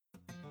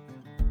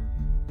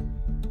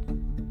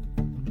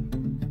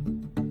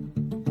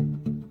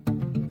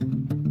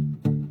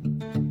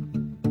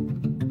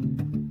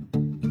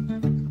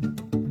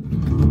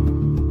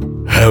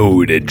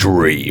So to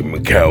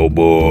dream,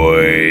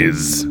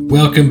 cowboys.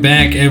 Welcome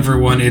back,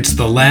 everyone. It's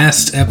the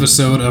last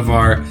episode of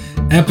our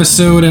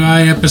episode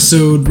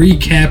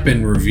recap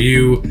and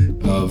review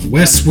of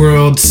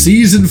Westworld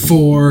Season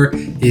 4.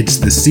 It's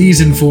the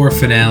Season 4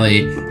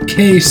 finale,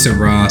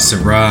 Será,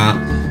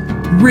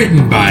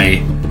 written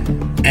by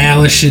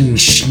Alison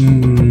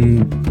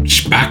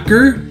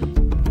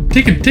Spacker.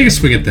 Take a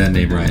swing at that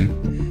name,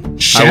 Ryan.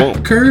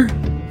 Spacker?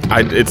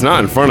 It's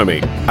not in front of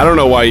me. I don't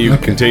know why you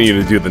continue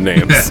to do the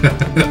names.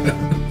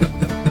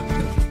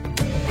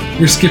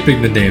 We're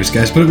skipping the names,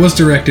 guys, but it was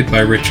directed by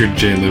Richard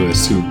J.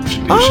 Lewis, who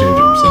should be ashamed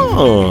of himself.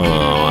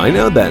 Oh, I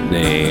know that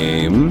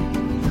name.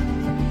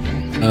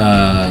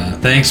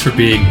 Thanks for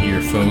being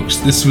here, folks.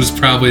 This was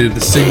probably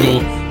the single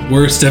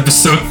worst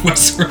episode of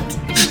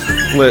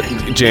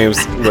Westworld.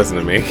 James, listen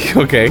to me,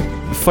 okay?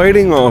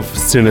 Fighting off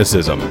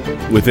cynicism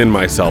within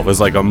myself is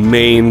like a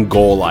main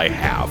goal I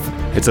have.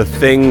 It's a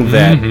thing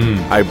that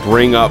I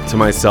bring up to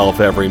myself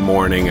every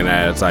morning, and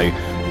as I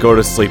go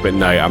to sleep at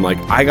night, I'm like,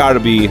 I gotta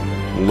be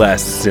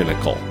less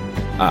cynical.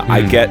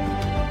 I get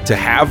to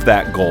have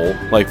that goal,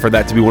 like for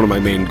that to be one of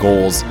my main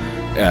goals.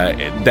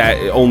 That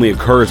only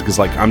occurs because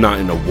like I'm not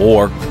in a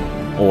war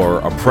or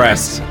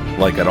oppressed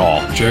like at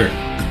all. Sure.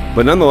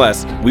 But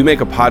nonetheless, we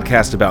make a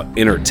podcast about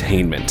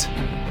entertainment,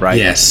 right?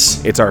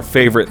 Yes. It's our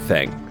favorite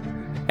thing.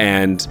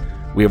 And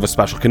we have a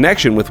special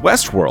connection with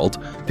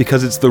Westworld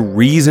because it's the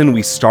reason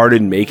we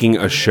started making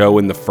a show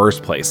in the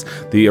first place.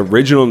 The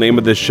original name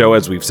of this show,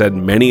 as we've said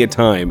many a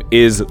time,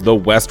 is the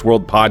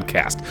Westworld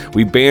Podcast.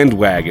 We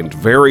bandwagoned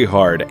very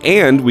hard,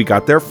 and we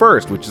got there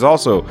first, which is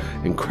also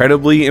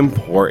incredibly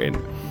important.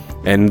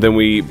 And then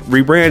we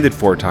rebranded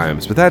 4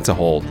 times, but that's a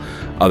whole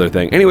other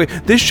thing. Anyway,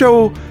 this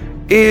show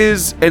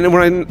is, and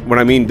when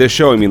I mean this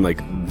show, I mean like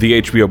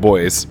the HBO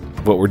Boys,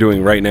 what we're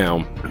doing right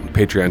now,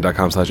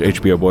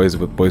 patreon.com/HBO Boys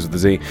with Boys with a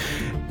Z,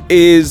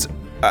 is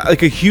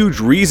like a huge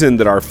reason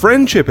that our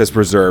friendship has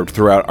preserved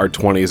throughout our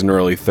 20s and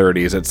early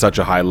 30s at such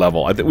a high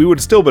level. I think we would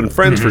have still been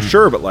friends for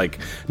sure, but like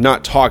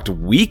not talked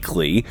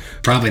weekly.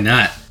 Probably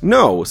not.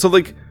 No. So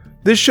like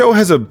this show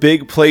has a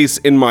big place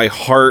in my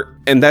heart,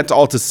 and that's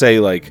all to say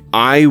like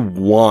I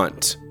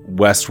want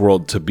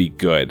Westworld to be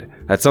good.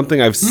 That's something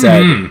I've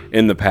said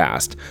in the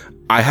past.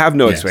 I have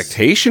no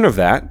expectation of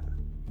that,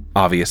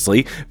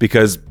 obviously,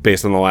 because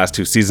based on the last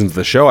 2 seasons of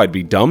the show, I'd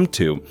be dumb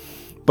to.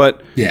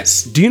 But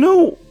yes, do you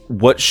know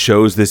what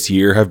shows this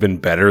year have been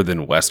better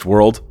than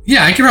Westworld?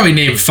 Yeah, I can probably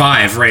name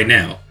 5 right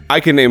now. I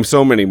can name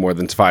so many more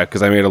than 5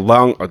 because I made a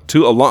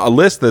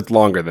list that's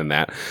longer than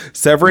that.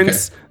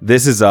 Severance,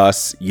 This Is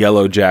Us,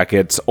 Yellow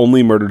Jackets,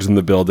 Only Murders in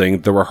the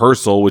Building, The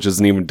Rehearsal, which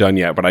isn't even done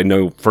yet, but I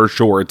know for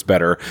sure it's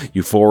better.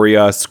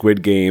 Euphoria,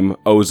 Squid Game,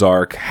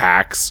 Ozark,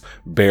 Hacks,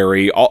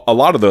 Barry, a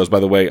lot of those, by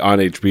the way, on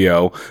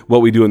HBO. What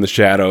We Do in the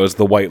Shadows,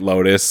 The White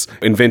Lotus,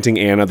 Inventing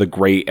Anna, The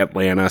Great,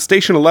 Atlanta,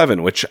 Station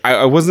 11, which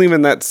I wasn't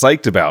even that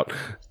psyched about.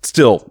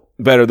 Still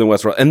better than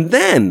Westworld. And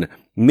then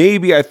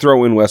maybe I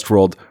throw in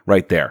Westworld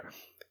right there.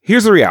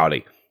 Here's the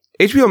reality.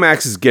 HBO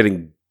Max is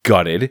getting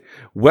gutted.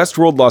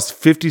 Westworld lost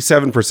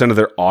 57% of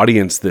their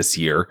audience this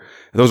year.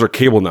 Those are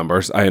cable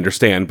numbers, I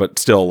understand, but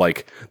still,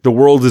 like, the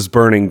world is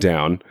burning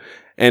down.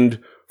 And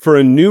for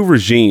a new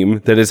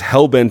regime that is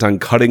hell-bent on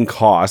cutting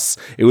costs,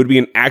 it would be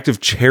an act of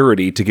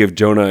charity to give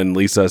Jonah and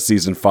Lisa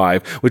season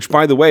 5, which,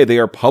 by the way, they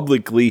are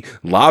publicly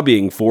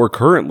lobbying for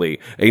currently.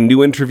 A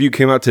new interview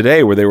came out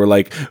today where they were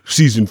like,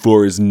 season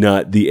 4 is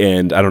not the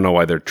end. I don't know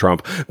why they're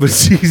Trump, but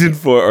season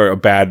 4, or a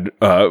bad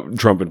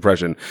Trump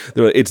impression.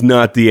 It's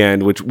not the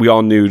end, which we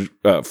all knew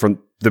from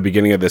the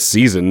beginning of this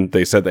season.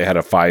 They said they had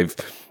a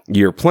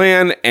 5-year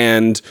plan,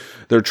 and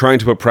they're trying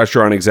to put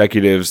pressure on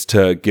executives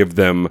to give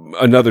them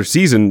another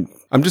season.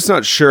 I'm just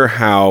not sure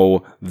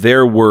how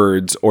their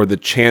words or the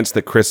chance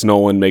that Chris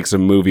Nolan makes a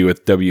movie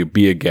with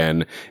WB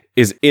again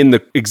is in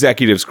the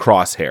executive's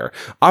crosshair.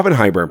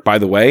 Oppenheimer, by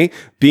the way,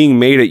 being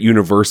made at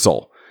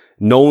Universal.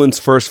 Nolan's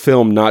first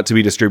film not to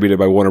be distributed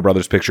by Warner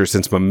Brothers Pictures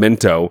since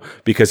Memento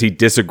because he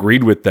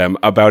disagreed with them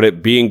about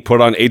it being put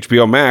on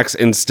HBO Max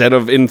instead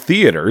of in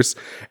theaters.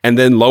 And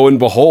then lo and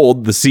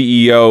behold, the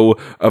CEO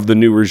of the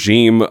new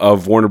regime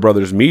of Warner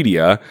Brothers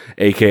Media,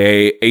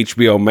 aka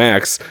HBO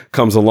Max,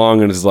 comes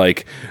along and is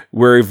like,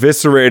 we're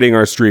eviscerating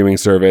our streaming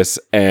service.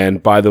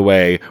 And by the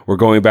way, we're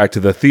going back to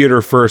the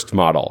theater first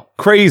model.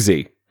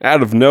 Crazy.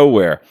 Out of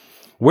nowhere.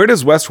 Where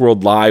does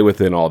Westworld lie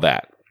within all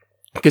that?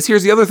 Because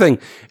here's the other thing.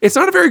 It's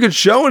not a very good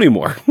show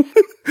anymore.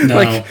 No.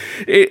 Like,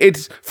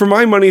 it's, for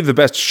my money, the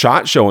best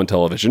shot show on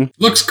television.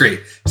 Looks great.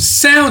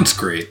 Sounds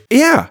great.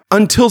 Yeah.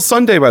 Until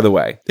Sunday, by the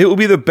way. It will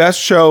be the best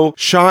show,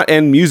 shot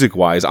and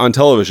music-wise, on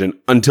television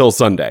until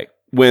Sunday,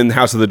 when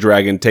House of the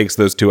Dragon takes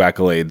those 2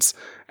 accolades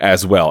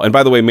as well. And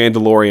by the way,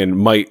 Mandalorian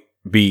might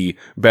be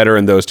better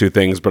in those 2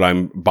 things, but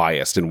I'm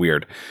biased and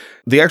weird.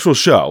 The actual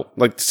show,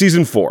 like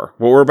season 4,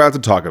 what we're about to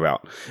talk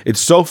about, it's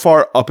so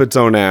far up its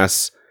own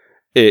ass,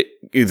 it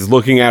is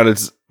looking at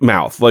its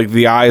mouth. Like,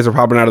 the eyes are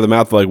popping out of the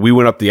mouth like, we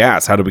went up the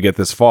ass. How did we get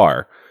this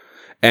far?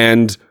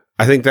 And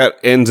I think that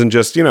ends in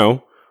just,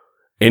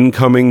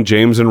 incoming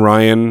James and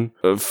Ryan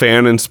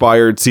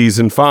fan-inspired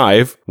season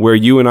 5, where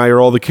you and I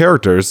are all the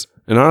characters.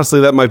 And honestly,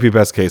 that might be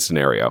best case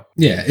scenario.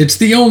 Yeah, it's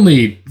the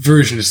only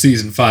version of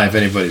season 5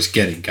 anybody's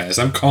getting, guys.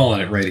 I'm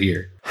calling it right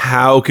here.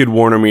 How could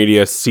Warner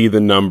Media see the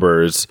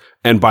numbers?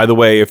 And by the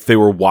way, if they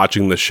were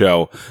watching the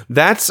show,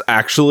 that's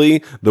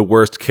actually the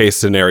worst case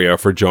scenario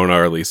for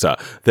Jonah or Lisa,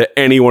 that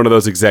any one of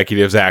those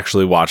executives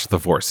actually watched the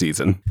 4th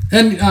season.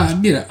 And,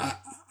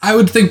 I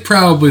would think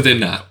probably they're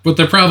not. What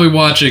they're probably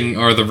watching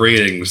are the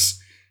ratings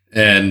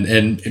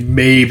and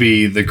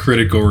maybe the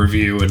critical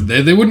review, and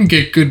they wouldn't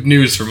get good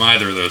news from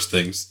either of those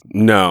things.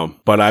 No,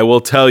 but I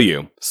will tell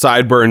you,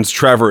 Sideburns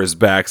Trevor is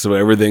back, so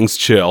everything's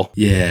chill.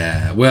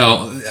 Yeah,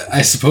 well,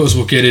 I suppose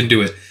we'll get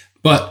into it.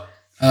 But,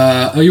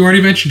 you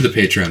already mentioned the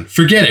Patreon.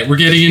 Forget it, we're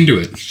getting into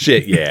it.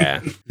 Shit,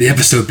 yeah. The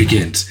episode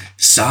begins.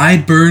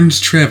 Sideburns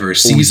Trevor,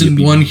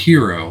 season 1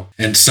 hero,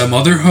 and some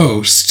other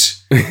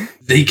host,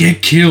 they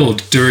get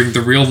killed during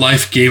the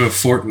real-life game of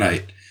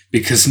Fortnite,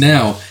 because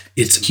now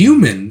it's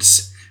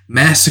humans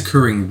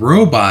massacring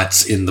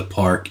robots in the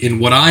park in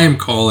what I am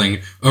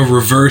calling a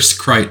reverse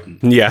Crichton.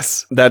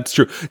 Yes, that's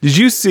true. Did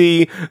you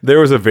see there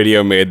was a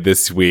video made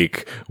this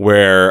week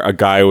where a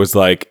guy was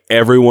like,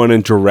 everyone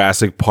in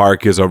Jurassic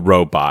Park is a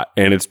robot,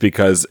 and it's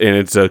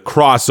a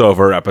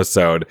crossover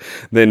episode.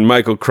 Then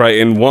Michael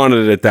Crichton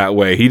wanted it that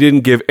way. He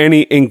didn't give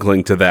any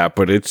inkling to that,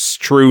 but it's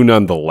true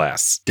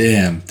nonetheless.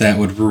 Damn, that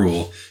would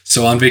rule.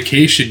 So on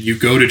vacation, you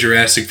go to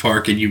Jurassic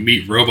Park and you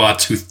meet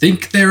robots who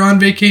think they're on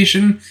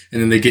vacation,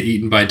 and then they get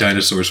eaten by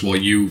dinosaurs while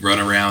you run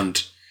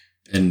around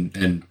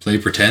and play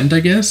pretend, I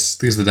guess,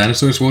 because the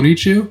dinosaurs won't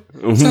eat you.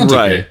 Sounds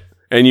right. Okay.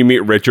 And you meet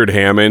Richard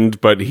Hammond,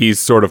 but he's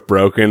sort of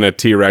broken. A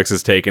T-Rex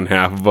has taken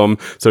half of him,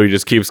 so he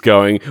just keeps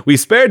going, we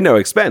spared no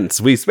expense.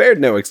 We spared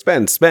no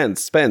expense.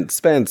 Spence.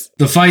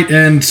 The fight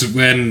ends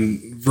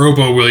when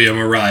Robo William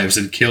arrives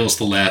and kills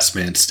the last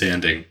man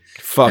standing.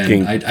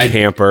 Fucking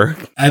camper.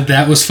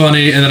 That was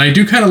funny, and then I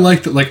do kind of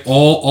like that. Like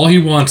all he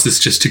wants is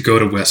just to go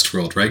to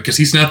Westworld, right? Because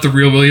he's not the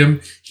real William.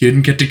 He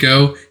didn't get to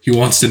go. He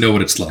wants to know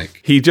what it's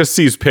like. He just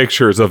sees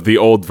pictures of the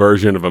old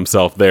version of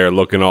himself there,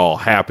 looking all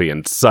happy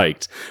and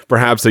psyched.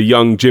 Perhaps a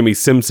young Jimmy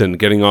Simpson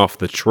getting off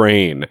the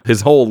train.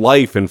 His whole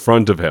life in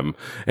front of him,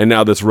 and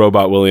now this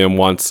robot William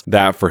wants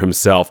that for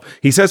himself.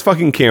 He says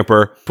 "fucking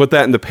camper." Put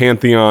that in the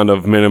pantheon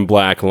of Men in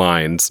Black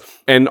lines,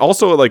 and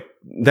also like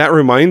that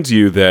reminds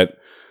you that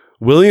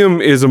William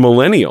is a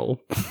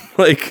millennial.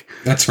 Like,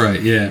 that's right,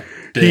 yeah.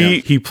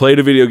 He played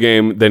a video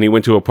game, then he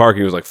went to a park and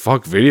he was like,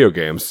 fuck video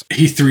games.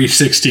 He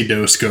 360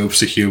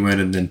 no-scopes a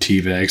human and then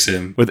teabags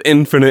him. With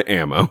infinite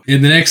ammo.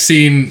 In the next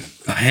scene,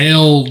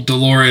 Hale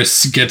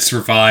Dolores gets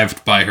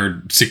revived by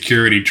her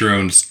security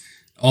drones.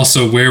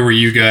 Also, where were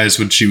you guys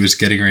when she was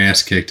getting her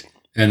ass kicked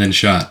and then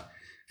shot?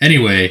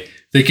 Anyway,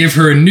 they give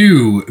her a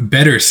new,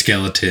 better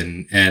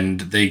skeleton, and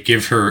they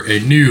give her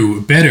a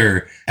new,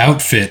 better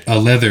outfit, a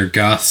leather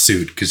goth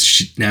suit,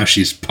 because now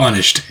she's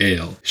punished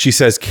Hale. She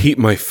says, keep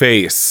my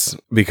face,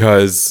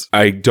 because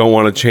I don't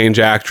want to change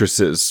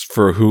actresses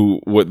for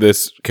what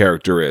this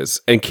character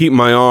is, and keep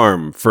my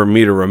arm for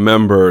me to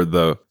remember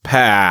the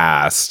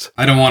past.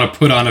 I don't want to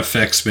put on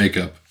effects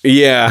makeup.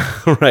 Yeah,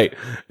 right.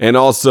 And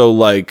also,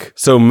 like,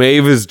 so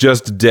Maeve is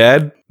just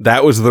dead?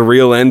 That was the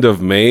real end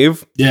of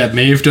Maeve? Yeah,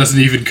 Maeve doesn't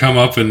even come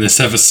up in this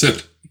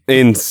episode.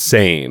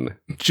 Insane.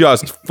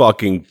 Just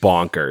fucking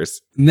bonkers.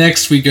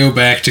 Next, we go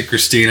back to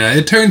Christina.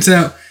 It turns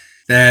out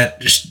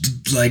that,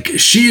 like,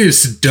 she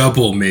is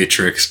double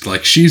matrixed.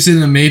 Like, she's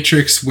in a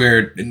matrix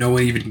where no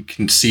one even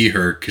can see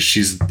her because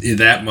she's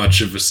that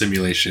much of a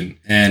simulation.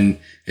 And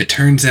it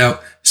turns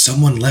out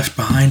someone left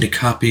behind a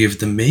copy of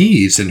The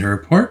Maze in her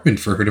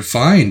apartment for her to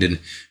find and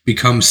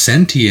become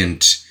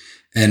sentient.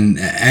 And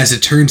as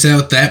it turns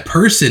out, that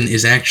person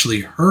is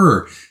actually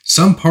her.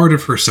 Some part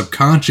of her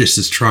subconscious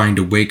is trying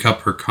to wake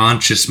up her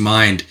conscious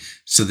mind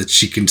so that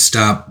she can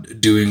stop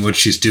doing what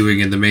she's doing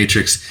in the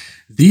Matrix.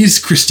 These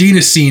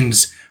Christina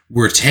scenes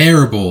were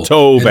terrible.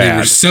 So bad. They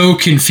were so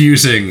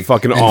confusing.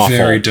 Fucking awful.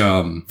 Very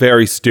dumb.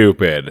 Very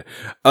stupid.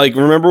 Like,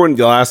 remember when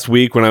last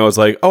week when I was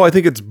like, oh, I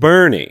think it's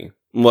Bernie.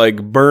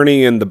 Like,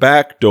 Bernie in the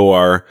back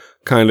door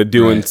kind of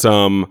doing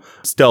some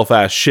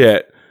stealth-ass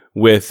shit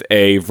with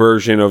a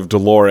version of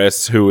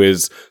Dolores who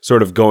is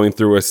sort of going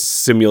through a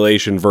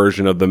simulation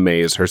version of the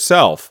maze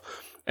herself.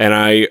 And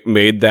I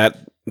made that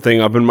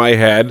thing up in my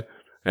head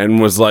and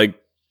was like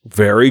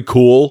very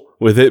cool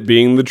with it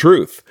being the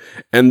truth.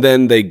 And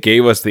then they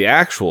gave us the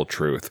actual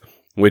truth,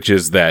 which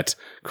is that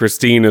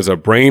Christine is a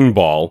brain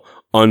ball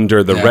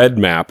under the red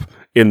map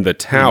in the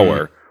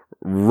tower,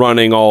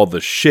 running all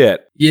the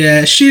shit.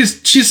 Yeah,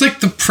 she's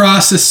like the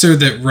processor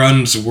that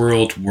runs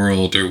World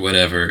or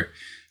whatever.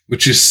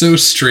 Which is so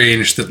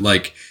strange that,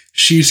 like,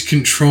 she's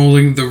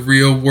controlling the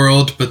real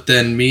world, but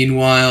then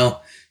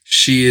meanwhile,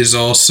 she is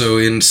also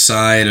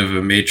inside of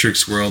a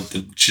Matrix world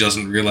that she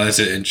doesn't realize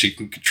it, and she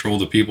can control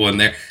the people in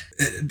there.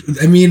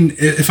 I mean,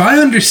 if I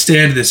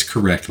understand this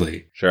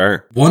correctly,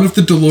 sure, one of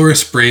the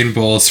Dolores brain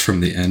balls from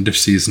the end of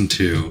season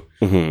 2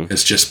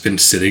 has just been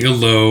sitting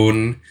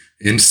alone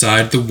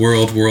inside the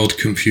world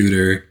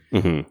computer,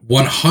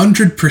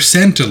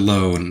 100%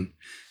 alone,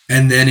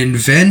 and then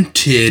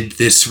invented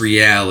this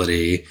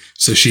reality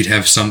so she'd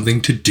have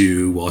something to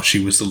do while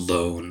she was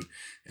alone.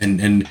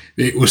 And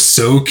it was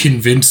so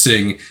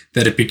convincing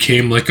that it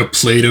became like a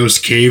Plato's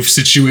Cave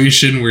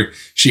situation where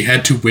she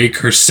had to wake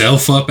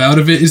herself up out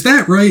of it. Is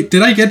that right?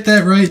 Did I get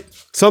that right?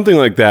 Something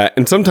like that.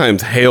 And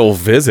sometimes Hale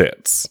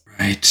visits.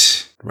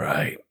 Right.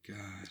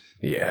 God.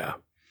 Yeah.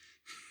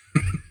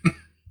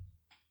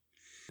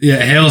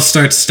 Yeah, Hale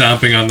starts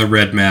stomping on the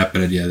red map,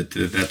 and yeah,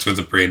 that's where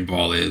the brain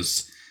ball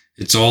is.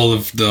 It's all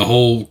of the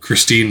whole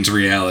Christine's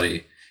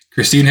reality.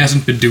 Christine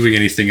hasn't been doing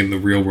anything in the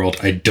real world,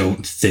 I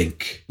don't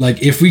think.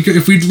 Like, if we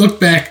look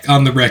back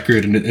on the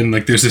record and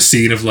like there's a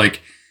scene of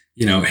like,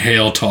 you know,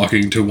 Hale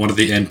talking to one of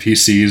the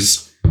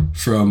NPCs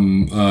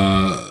from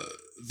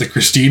the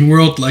Christine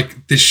world,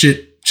 like this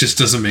shit just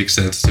doesn't make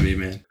sense to me,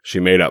 man. She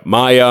made up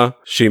Maya.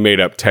 She made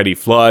up Teddy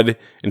Flood.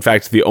 In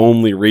fact, the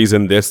only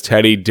reason this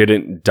Teddy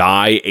didn't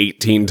die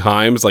 18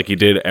 times like he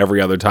did every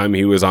other time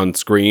he was on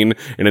screen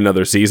in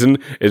another season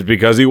is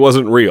because he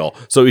wasn't real.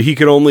 So he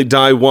could only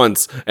die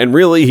once. And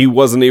really, he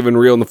wasn't even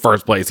real in the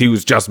first place. He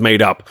was just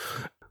made up.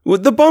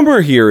 The bummer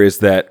here is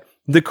that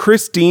the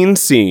Christine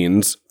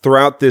scenes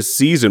throughout this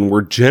season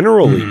were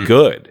generally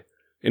good.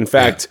 In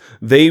fact,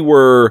 they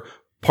were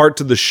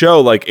parts of the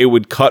show, like it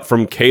would cut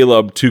from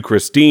Caleb to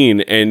Christine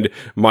and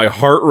my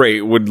heart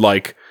rate would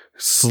like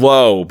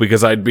slow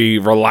because I'd be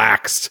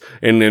relaxed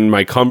and in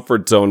my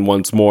comfort zone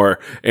once more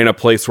in a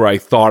place where I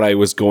thought I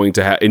was going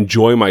to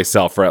enjoy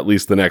myself for at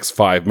least the next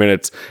 5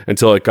 minutes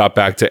until it got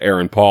back to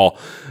Aaron Paul.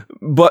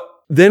 But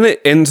then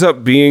it ends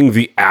up being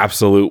the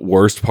absolute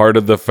worst part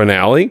of the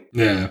finale.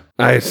 Yeah.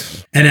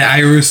 And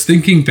I was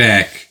thinking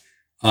back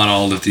on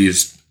all of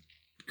these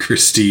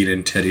Christine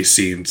and Teddy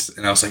scenes,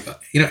 and I was like,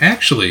 you know,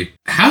 actually,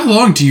 how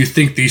long do you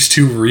think these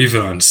two were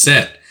even on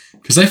set?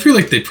 Because I feel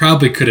like they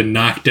probably could have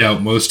knocked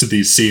out most of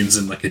these scenes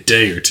in like a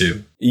day or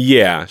two.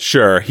 Yeah,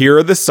 sure. Here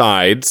are the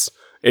sides.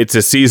 It's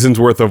a season's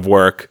worth of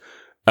work.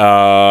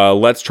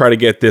 Let's try to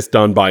get this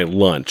done by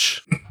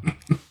lunch.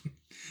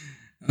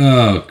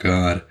 Oh,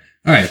 God.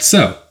 All right,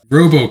 so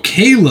Robo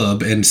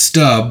Caleb and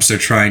Stubbs are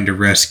trying to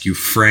rescue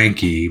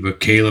Frankie, but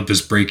Caleb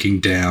is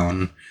breaking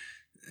down.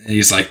 And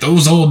he's like,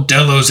 those old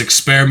Delos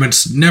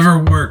experiments never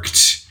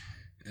worked.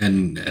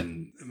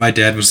 And my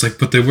dad was like,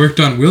 but they worked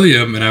on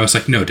William. And I was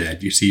like, no,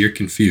 Dad, you see, you're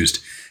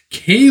confused.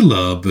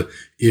 Caleb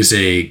is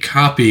a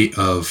copy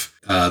of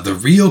the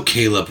real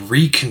Caleb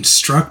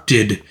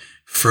reconstructed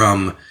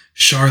from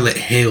Charlotte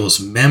Hale's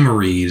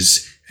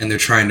memories. And they're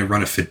trying to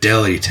run a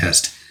fidelity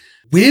test.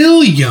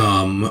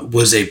 William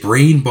was a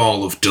brain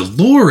ball of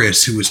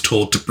Dolores who was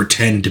told to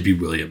pretend to be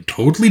William.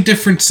 Totally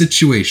different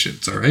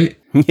situations, all right?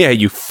 Yeah,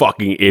 you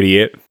fucking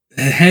idiot.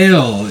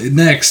 Hale,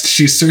 next,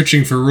 she's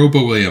searching for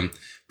Robo William,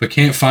 but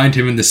can't find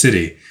him in the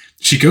city.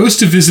 She goes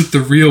to visit the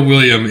real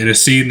William in a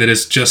scene that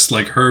is just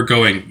like her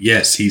going,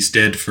 yes, he's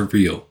dead for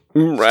real.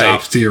 Right.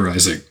 Stop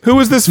theorizing. Who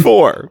was this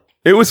for?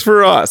 It was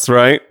for us,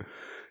 right?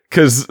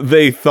 Because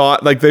they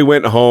thought, like, they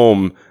went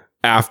home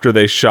after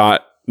they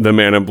shot the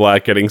man in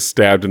black getting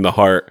stabbed in the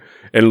heart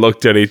and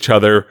looked at each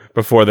other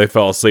before they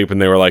fell asleep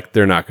and they were like,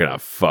 they're not gonna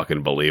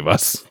fucking believe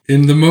us.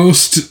 In the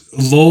most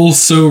lol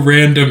so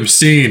random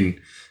scene,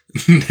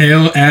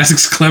 Hale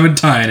asks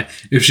Clementine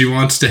if she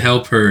wants to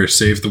help her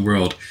save the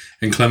world.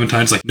 And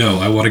Clementine's like, no,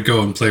 I want to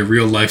go and play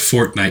real life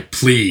Fortnite,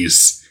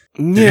 please.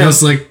 Yeah. And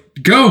Hale's like,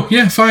 go,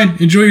 yeah, fine,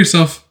 enjoy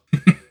yourself.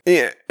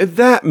 Yeah,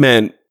 that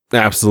meant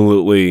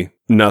absolutely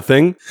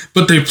nothing.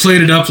 But they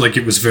played it up like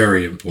it was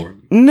very important.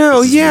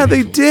 No, yeah,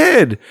 they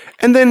did.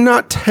 And then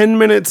not 10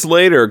 minutes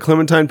later,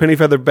 Clementine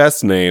Pennyfeather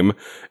Best's name,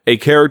 a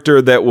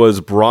character that was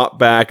brought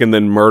back and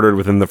then murdered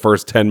within the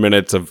first 10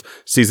 minutes of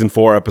season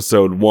 4,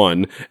 episode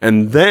 1,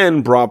 and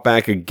then brought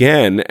back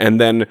again,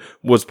 and then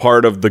was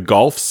part of the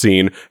golf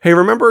scene. Hey,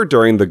 remember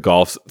during the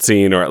golf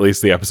scene, or at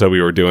least the episode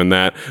we were doing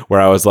that,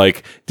 where I was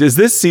like, is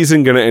this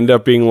season going to end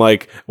up being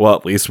like, well,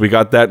 at least we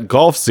got that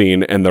golf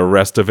scene and the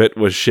rest of it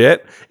was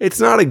shit? It's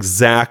not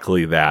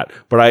exactly that,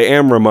 but I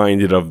am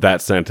reminded of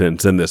that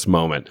sentence in this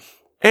moment.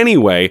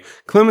 Anyway,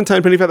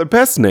 Clementine Pennyfeather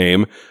Best's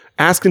name,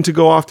 asking to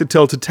go off to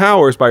Tilted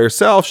Towers by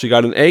herself. She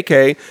got an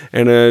AK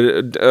and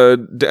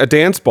a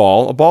dance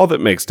ball, a ball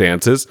that makes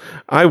dances.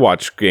 I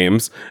watch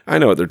games. I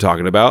know what they're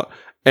talking about.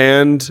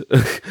 And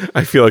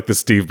I feel like the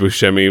Steve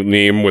Buscemi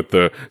meme with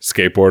the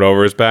skateboard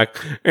over his back.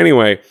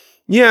 Anyway,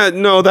 yeah,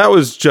 no, that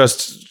was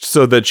just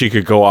so that she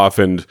could go off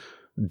and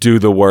do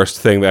the worst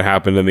thing that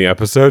happened in the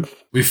episode.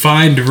 We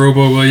find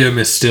Robo William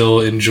is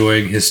still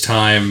enjoying his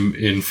time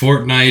in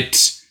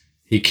Fortnite.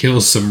 He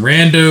kills some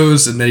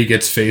randos, and then he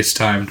gets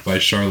FaceTimed by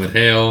Charlotte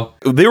Hale.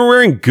 They were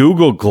wearing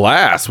Google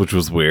Glass, which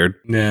was weird.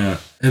 Yeah.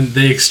 And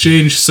they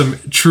exchange some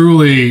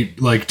truly,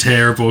 like,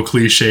 terrible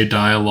cliche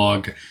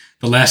dialogue.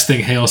 The last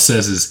thing Hale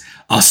says is,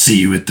 I'll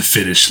see you at the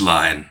finish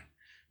line.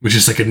 Which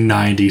is like a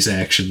 90s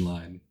action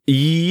line.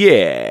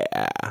 Yeah.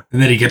 And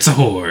then he gets a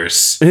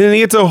horse. And then he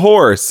gets a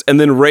horse,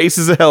 and then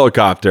races a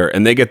helicopter,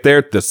 and they get there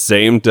at the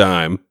same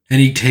time.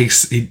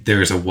 And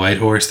there's a white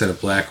horse and a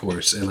black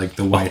horse, and like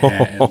the white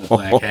hat and the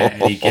black hat,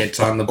 and he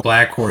gets on the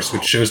black horse,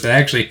 which shows that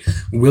actually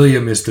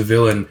William is the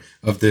villain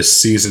of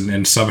this season,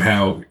 and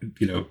somehow,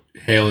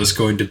 Hale is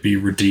going to be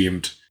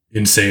redeemed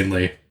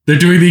insanely. They're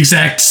doing the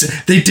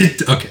exact, they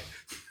did, okay,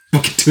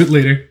 we'll get to it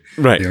later.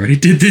 Right. They already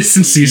did this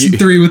in season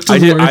 3 with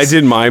Dolores. I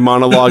did my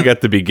monologue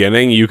at the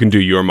beginning. You can do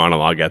your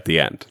monologue at the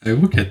end. I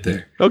will get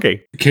there.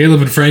 Okay.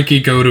 Caleb and Frankie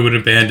go to an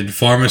abandoned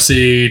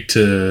pharmacy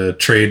to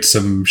trade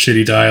some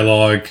shitty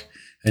dialogue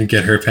and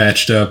get her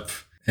patched up.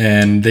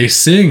 And they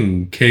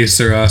sing Que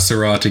Será,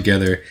 Será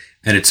together.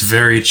 And it's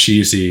very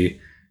cheesy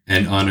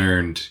and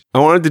unearned. I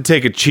wanted to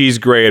take a cheese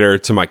grater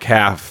to my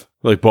calf,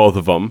 like both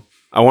of them.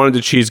 I wanted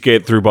to cheese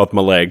grate through both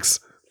my legs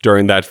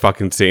during that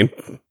fucking scene.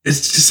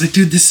 It's just like,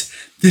 dude,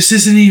 this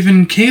isn't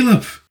even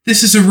Caleb.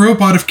 This is a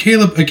robot of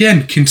Caleb,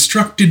 again,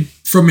 constructed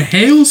from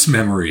Hale's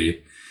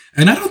memory.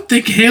 And I don't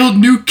think Hale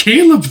knew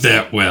Caleb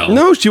that well.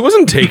 No, she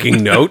wasn't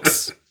taking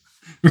notes.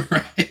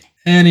 Right.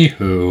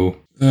 Anywho,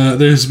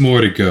 there's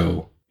more to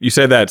go. You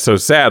say that so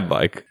sad,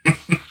 like.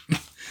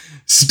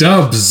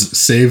 Stubbs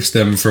saves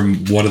them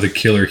from one of the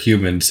killer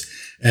humans,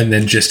 and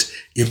then just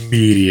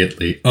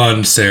immediately,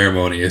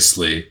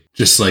 unceremoniously,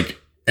 just like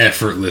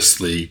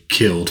effortlessly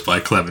killed by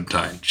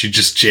Clementine. She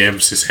just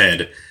jams his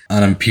head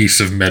on a piece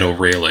of metal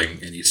railing,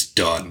 and he's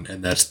done.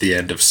 And that's the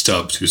end of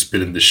Stubbs, who's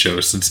been in the show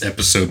since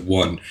episode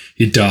 1.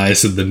 He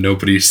dies, and then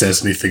nobody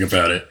says anything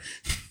about it.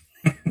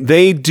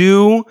 They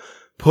do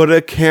put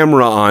a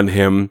camera on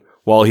him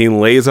while he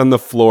lays on the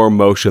floor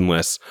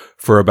motionless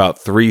for about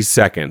 3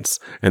 seconds,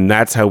 and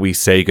that's how we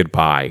say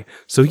goodbye.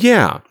 So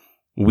yeah,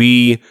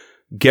 we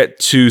get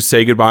to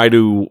say goodbye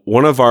to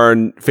one of our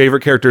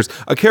favorite characters,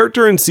 a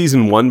character in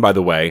season 1, by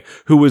the way,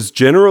 who was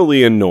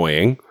generally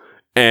annoying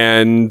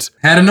and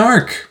had an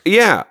arc.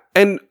 Yeah,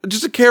 and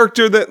just a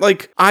character that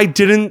like I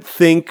didn't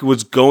think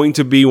was going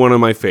to be one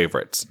of my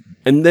favorites,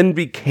 and then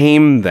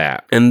became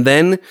that, and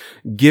then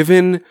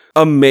given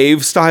a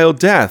Maeve style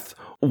death,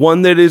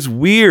 one that is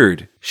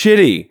weird,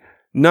 shitty,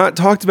 not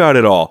talked about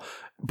at all.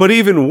 But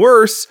even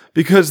worse,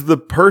 because the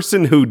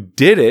person who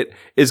did it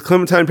is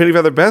Clementine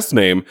Pennyfeather Best's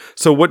name.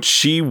 So what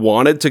she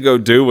wanted to go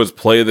do was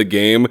play the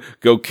game,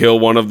 go kill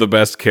one of the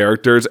best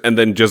characters, and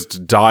then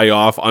just die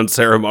off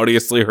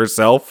unceremoniously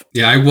herself.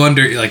 Yeah, I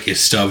wonder, like,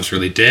 is Stubbs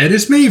really dead?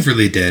 Is Maeve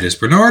really dead? Is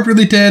Bernard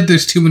really dead?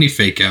 There's too many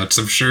fake outs.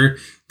 I'm sure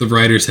the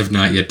writers have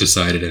not yet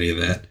decided any of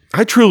that.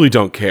 I truly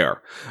don't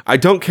care. I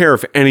don't care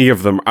if any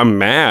of them... I'm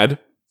mad,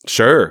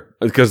 sure,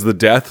 because the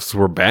deaths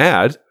were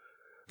bad.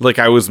 Like,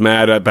 I was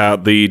mad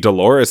about the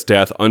Dolores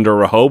death under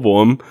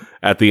Rehoboam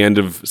at the end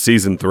of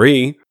season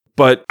 3,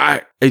 but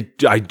I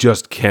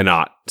just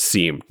cannot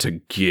seem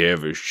to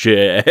give a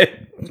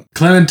shit.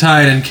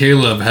 Clementine and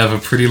Caleb have a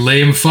pretty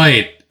lame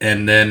fight,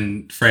 and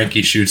then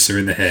Frankie shoots her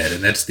in the head,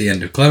 and that's the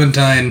end of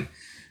Clementine.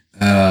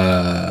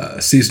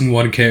 Season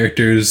 1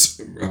 characters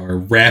are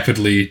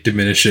rapidly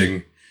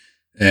diminishing,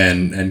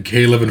 and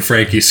Caleb and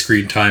Frankie's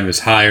screen time is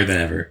higher than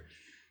ever.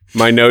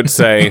 My notes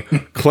say,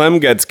 Clem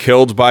gets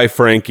killed by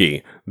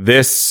Frankie.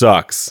 This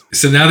sucks.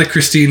 So now that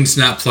Christine's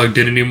not plugged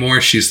in anymore,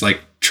 she's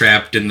like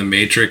trapped in the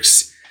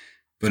Matrix,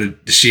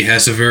 but she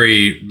has a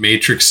very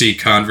Matrixy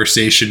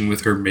conversation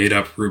with her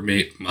made-up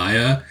roommate,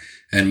 Maya,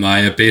 and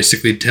Maya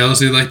basically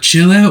tells her, like,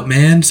 chill out,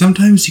 man.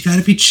 Sometimes you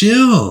gotta be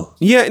chill.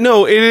 Yeah,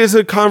 no, it is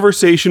a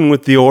conversation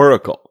with the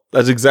Oracle.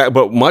 That's exact,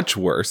 but much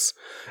worse.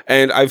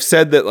 And I've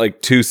said that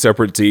like 2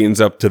 separate scenes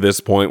up to this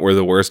point were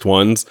the worst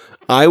ones.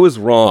 I was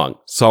wrong.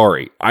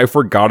 Sorry. I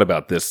forgot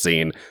about this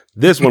scene.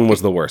 This one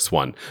was the worst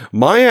one.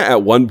 Maya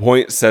at one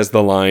point says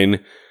the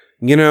line,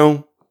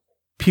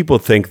 people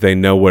think they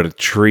know what a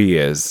tree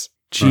is.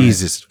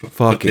 Jesus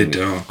fucking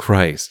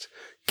Christ.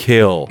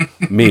 Kill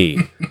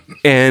me.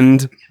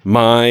 End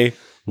my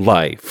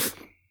life.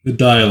 The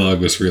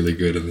dialogue was really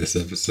good in this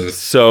episode.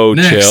 So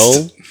Next.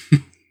 Chill.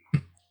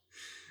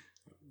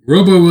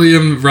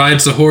 Robo-William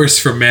rides a horse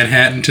from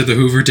Manhattan to the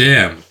Hoover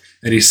Dam,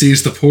 and he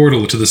sees the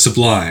portal to the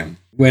Sublime.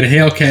 When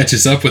Hale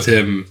catches up with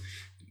him,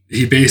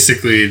 he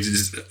basically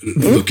just,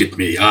 look at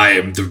me, I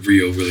am the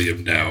real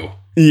William now.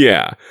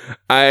 Yeah.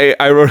 I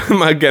wrote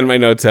him again, my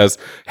note says,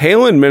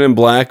 Hale and Men in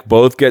Black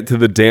both get to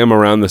the dam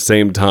around the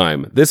same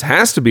time. This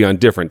has to be on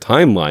different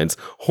timelines.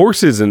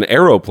 Horses and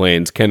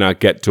aeroplanes cannot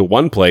get to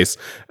one place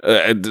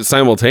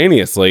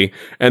simultaneously.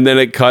 And then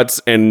it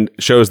cuts and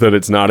shows that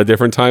it's not a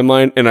different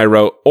timeline. And I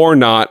wrote, or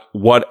not,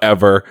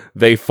 whatever,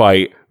 they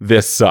fight.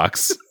 This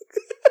sucks.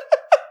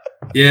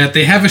 Yeah,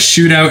 they have a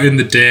shootout in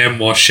the dam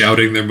while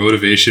shouting their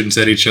motivations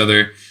at each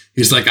other.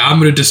 He's like, I'm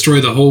going to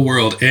destroy the whole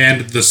world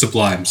and the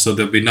Sublime, so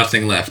there'll be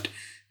nothing left.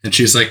 And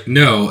she's like,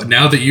 no,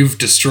 now that you've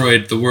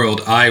destroyed the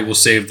world, I will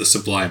save the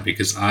Sublime,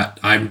 because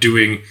I'm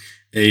doing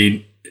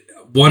a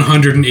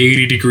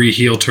 180-degree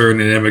heel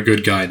turn and I'm a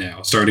good guy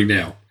now, starting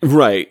now.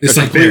 Right. It's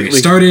like, Larry,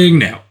 starting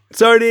now.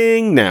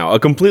 Starting now. A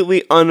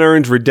completely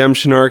unearned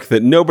redemption arc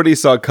that nobody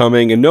saw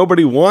coming and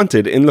nobody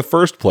wanted in the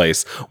first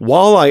place.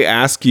 While I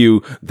ask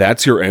you,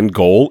 that's your end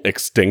goal,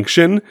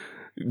 extinction?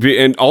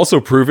 And also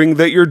proving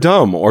that you're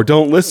dumb or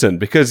don't listen.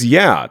 Because,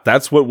 yeah,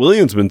 that's what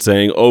William's been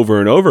saying over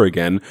and over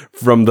again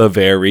from the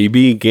very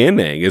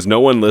beginning. Is no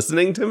one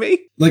listening to me?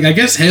 Like, I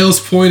guess Hale's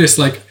point is,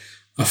 like,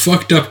 a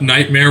fucked up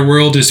nightmare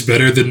world is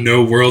better than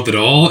no world at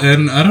all.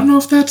 And I don't know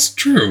if that's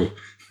true.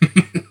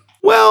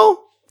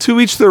 Well, to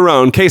each their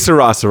own. Que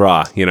sera,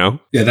 sera, you know?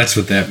 Yeah, that's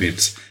what that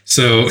means.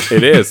 So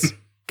It is.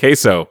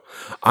 Queso.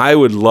 I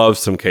would love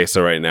some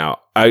queso right now.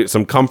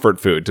 Some comfort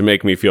food to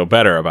make me feel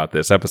better about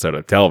this episode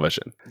of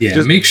television. Yeah,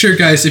 just make sure,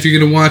 guys, if you're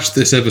going to watch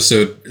this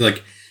episode,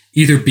 like,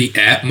 either be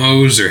at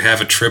Moe's or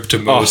have a trip to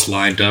Moe's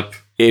lined up.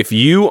 If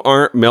you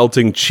aren't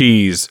melting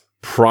cheese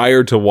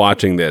prior to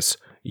watching this,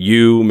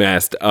 you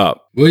messed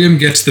up. William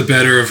gets the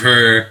better of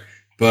her,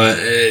 but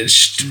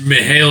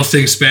Hale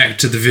thinks back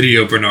to the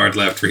video Bernard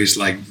left where he's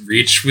like,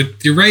 reach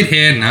with your right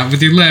hand, not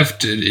with your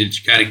left. You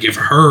got to give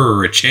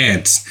her a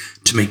chance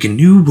to make a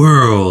new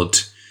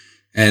world.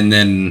 And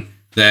then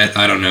that,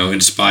 I don't know,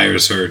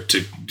 inspires her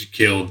to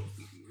kill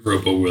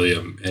Robo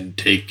William and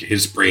take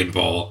his brain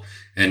ball.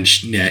 And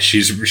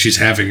she's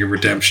having a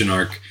redemption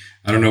arc.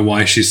 I don't know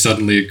why she's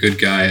suddenly a good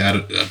guy.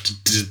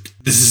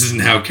 This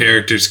isn't how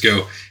characters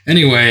go.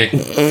 Anyway,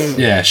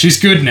 yeah, she's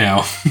good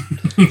now.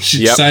 She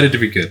decided to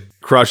be good.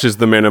 Crushes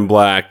the Men in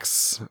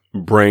Black's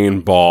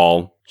brain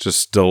ball.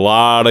 Just a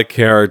lot of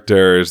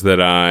characters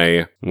that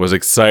I was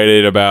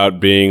excited about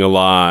being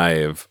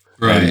alive.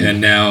 Right, and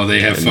now they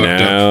have fucked up.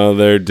 Now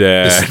they're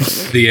dead.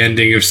 The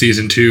ending of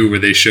season 2 where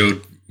they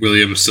showed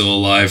William still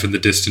alive in the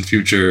distant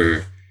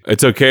future.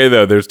 It's okay,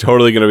 though. There's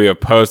totally going to be a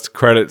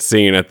post-credit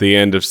scene at the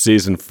end of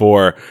season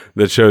 4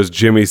 that shows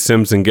Jimmy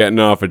Simpson getting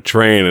off a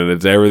train,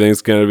 and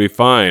everything's going to be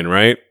fine,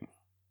 right?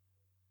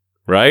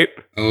 Right?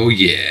 Oh,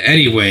 yeah.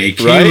 Anyway,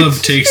 Caleb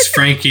takes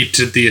Frankie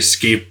to the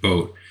escape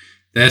boat.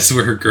 That's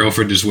where her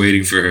girlfriend is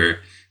waiting for her.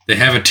 They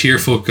have a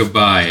tearful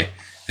goodbye,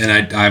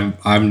 and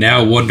I'm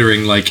now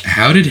wondering, like,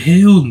 how did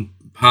Hale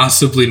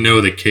possibly know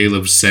that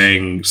Caleb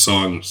sang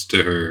songs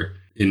to her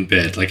in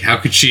bed? Like, how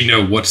could she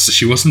know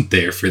she wasn't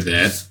there for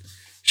that?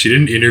 She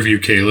didn't interview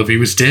Caleb. He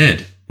was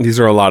dead. These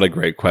are a lot of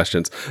great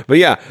questions. But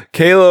yeah,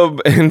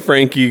 Caleb and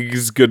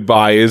Frankie's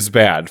goodbye is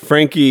bad.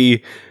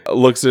 Frankie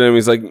looks at him.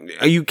 He's like,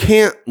 you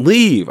can't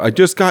leave. I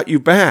just got you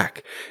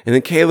back. And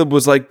then Caleb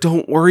was like,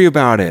 don't worry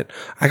about it.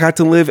 I got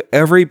to live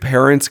every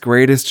parent's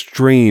greatest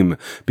dream,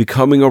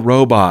 becoming a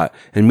robot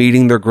and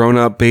meeting their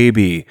grown-up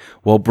baby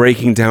while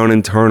breaking down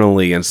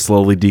internally and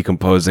slowly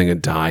decomposing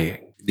and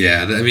dying.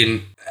 Yeah, I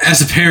mean, as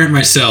a parent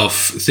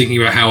myself,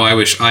 thinking about how I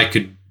wish I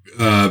could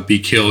be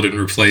killed and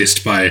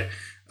replaced by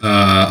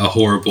a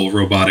horrible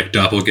robotic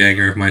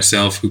doppelganger of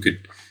myself who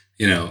could,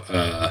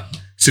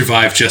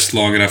 survive just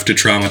long enough to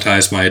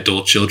traumatize my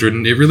adult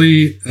children. It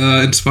really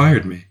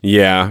inspired me.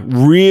 Yeah,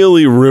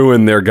 really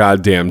ruin their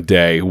goddamn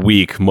day,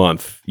 week,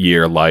 month,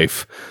 year,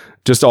 life.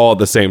 Just all at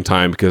the same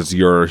time because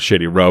you're a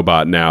shitty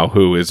robot now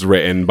who is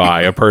written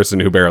by a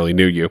person who barely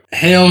knew you.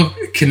 Hale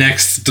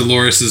connects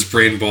Dolores'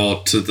 brain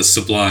ball to the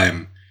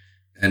Sublime.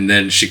 And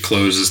then she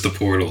closes the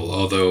portal,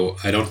 although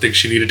I don't think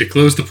she needed to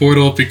close the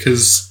portal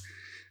because,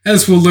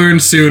 as we'll learn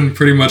soon,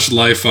 pretty much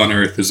life on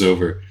Earth is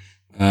over.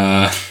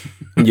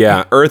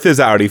 Yeah, Earth is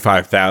Audi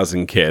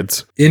 5000,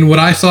 kids. In what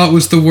I thought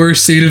was the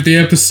worst scene of the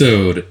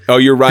episode. Oh,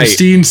 you're right.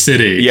 Christine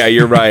City. Yeah,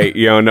 you're right.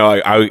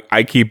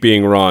 I keep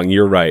being wrong.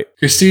 You're right.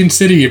 Christine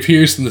City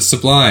appears in the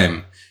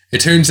Sublime. It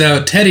turns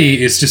out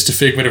Teddy is just a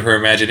figment of her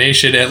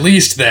imagination. At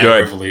least that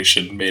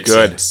revelation made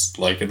sense.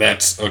 Like,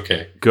 that's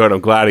okay. Good,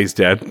 I'm glad he's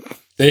dead.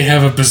 They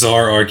have a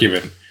bizarre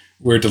argument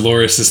where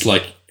Dolores is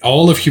like,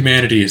 all of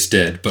humanity is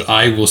dead, but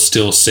I will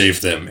still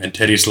save them. And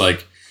Teddy's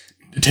like,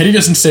 Teddy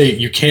doesn't say,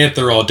 you can't,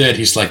 they're all dead.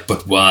 He's like,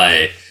 but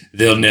why?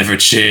 They'll never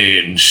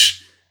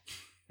change.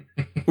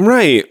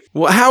 Right.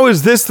 Well, how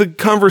is this the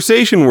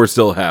conversation we're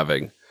still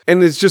having?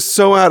 And it's just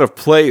so out of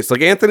place.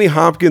 Like, Anthony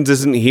Hopkins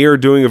isn't here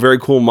doing a very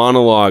cool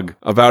monologue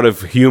about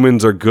if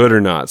humans are good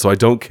or not, so I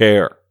don't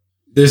care.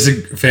 There's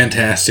a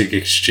fantastic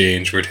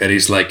exchange where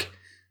Teddy's like,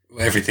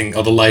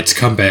 all the lights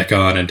come back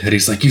on, and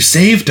Teddy's like, you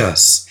saved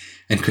us.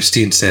 And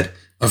Christine said,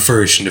 a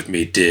version of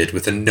me did,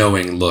 with a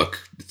knowing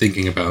look,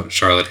 thinking about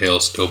Charlotte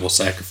Hale's noble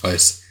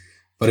sacrifice.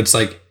 But it's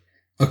like,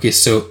 okay,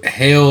 so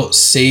Hale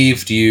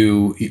saved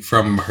you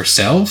from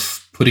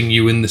herself, putting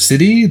you in the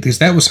city? Because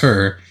that was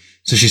her.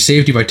 So she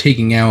saved you by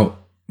taking out,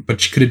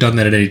 but she could have done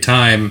that at any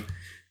time.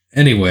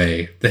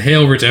 Anyway, the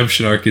Hale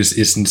redemption arc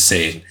is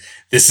insane.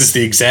 This is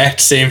the exact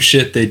same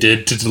shit they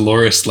did to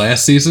Dolores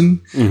last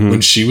season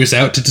when she was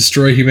out to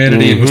destroy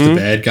humanity and was the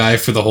bad guy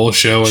for the whole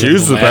show. She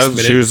was the best.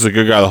 She was the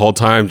good guy the whole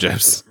time,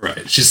 James.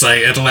 Right. She's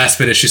like, at the last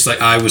minute, she's like,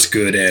 I was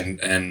good and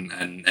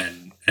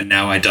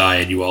now I die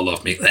and you all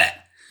love me.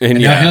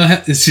 And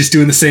now she's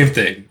doing the same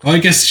thing. Well, I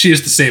guess she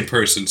is the same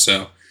person,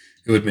 so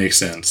it would make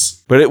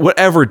sense. But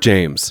whatever,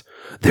 James.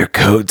 Their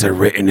codes are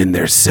written in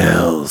their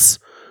cells.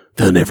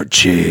 They'll never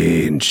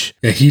change.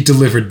 Yeah, he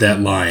delivered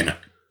that line.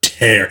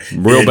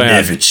 Real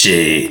bad. Never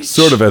change.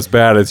 Sort of as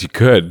bad as you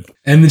could.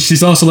 And then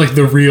she's also like,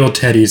 the real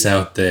Teddy's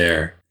out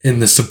there in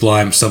the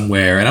Sublime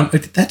somewhere. And I'm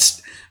like,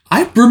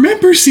 I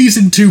remember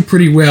season 2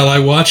 pretty well. I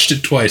watched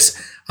it twice.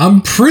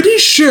 I'm pretty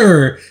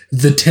sure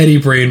the Teddy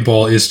brain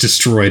ball is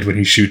destroyed when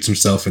he shoots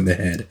himself in the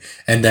head.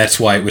 And that's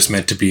why it was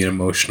meant to be an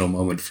emotional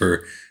moment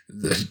for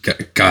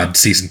God,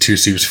 season 2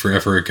 seems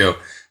forever ago.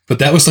 But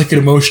that was like an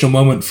emotional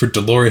moment for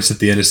Dolores at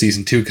the end of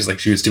season 2 because like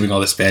she was doing all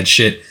this bad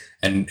shit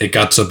and it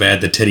got so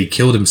bad that Teddy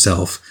killed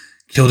himself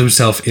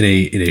in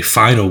a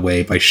final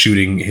way by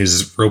shooting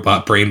his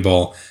robot brain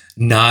ball,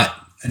 not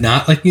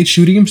like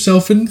shooting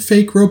himself in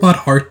fake robot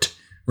heart,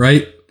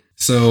 right?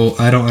 So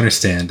I don't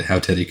understand how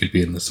Teddy could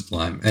be in the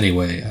Sublime.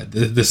 Anyway,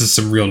 this is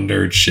some real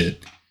nerd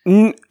shit.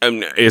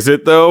 Is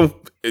it though?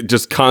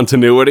 Just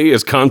continuity?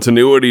 Is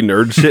continuity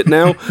nerd shit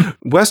now?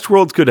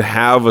 Westworld could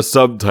have a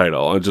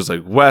subtitle and just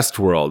like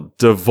Westworld,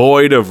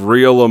 devoid of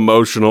real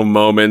emotional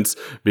moments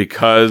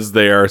because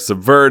they are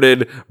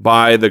subverted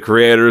by the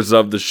creators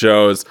of the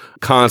shows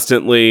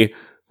constantly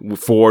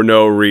for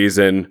no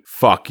reason.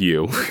 Fuck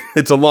you.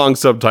 It's a long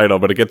subtitle,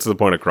 but it gets the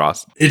point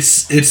across.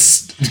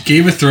 It's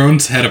Game of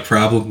Thrones had a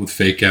problem with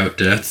fake out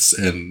deaths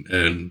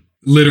and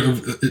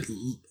literally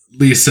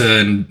Lisa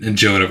and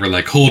Jonah were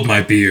like, hold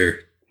my beer.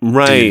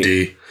 Right.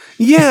 D&D.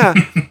 Yeah,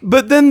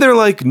 but then they're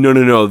like,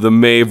 no, the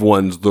Maeve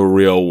one's the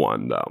real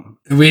one, though.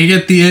 We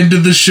get the end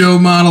of the show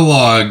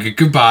monologue.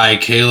 Goodbye,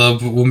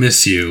 Caleb. We'll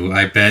miss you.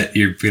 I bet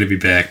you're going to be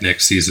back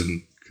next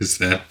season, because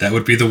that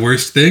would be the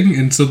worst thing,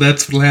 and so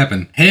that's what'll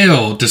happen.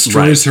 Hale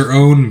destroys her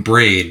own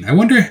brain. I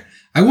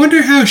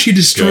wonder how she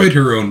destroyed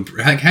her own...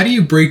 How do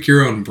you break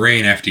your own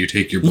brain after you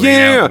take your brain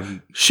out? Yeah,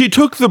 she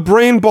took the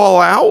brain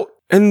ball out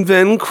and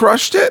then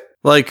crushed it?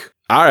 Like...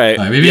 All right.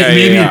 Maybe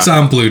it's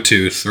on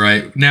Bluetooth,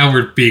 right? Now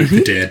we're being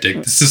pedantic.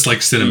 This is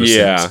like Cinema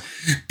Sins.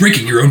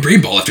 Breaking your own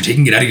brain ball after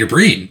taking it out of your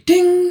brain.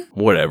 Ding!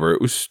 Whatever. It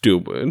was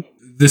stupid.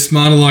 This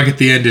monologue at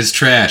the end is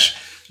trash.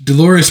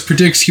 Dolores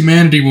predicts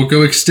humanity will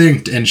go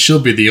extinct and she'll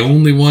be the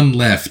only one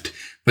left.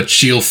 But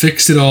she'll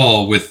fix it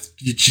all with...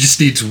 She just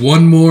needs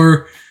one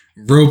more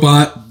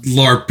robot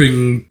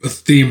LARPing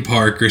theme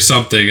park or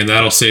something and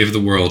that'll save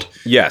the world.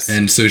 Yes.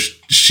 And so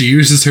she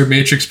uses her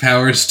Matrix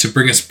powers to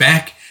bring us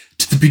back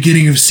to the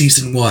beginning of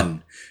season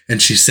 1,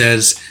 and she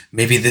says,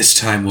 maybe this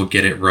time we'll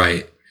get it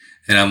right.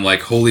 And I'm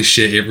like, holy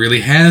shit, it really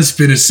has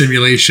been a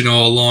simulation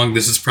all along.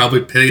 This is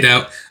probably played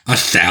out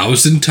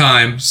 1,000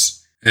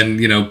 times. And,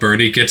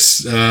 Bernie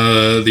gets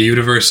the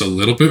universe a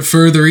little bit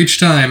further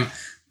each time.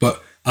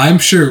 But I'm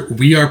sure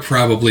we are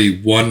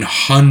probably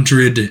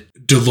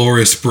 100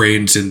 Dolores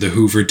brains in the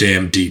Hoover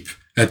Dam deep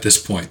at this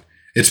point.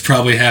 It's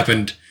probably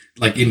happened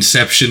like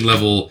Inception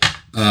level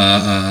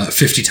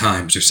 50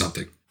 times or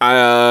something.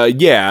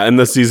 Yeah, in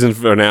the season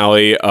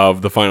finale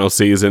of the final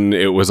season,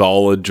 it was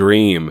all a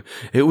dream.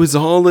 It was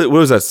all, what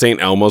was that,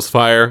 St. Elmo's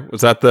fire? Was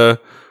that the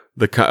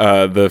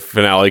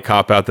finale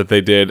cop-out that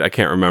they did? I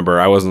can't remember.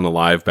 I wasn't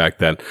alive back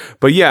then.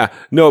 But yeah,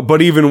 no,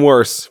 but even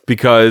worse,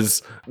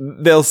 because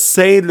they'll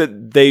say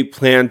that they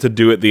plan to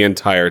do it the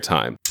entire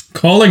time.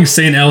 Calling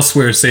St.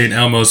 Elsewhere St.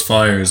 Elmo's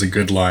fire is a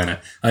good line.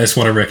 I just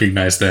want to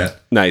recognize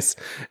that. Nice.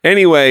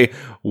 Anyway,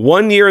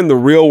 1 year in the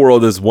real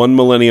world is 1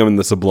 millennium in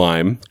the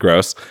Sublime.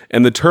 Gross.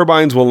 And the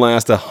turbines will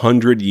last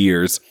 100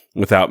 years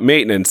without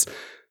maintenance.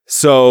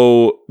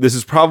 So this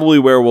is probably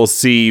where we'll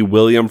see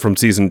William from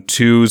season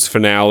 2's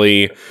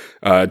finale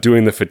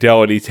doing the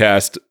fidelity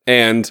test.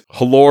 And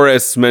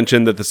Dolores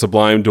mentioned that the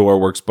Sublime door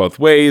works both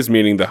ways,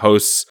 meaning the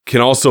hosts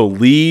can also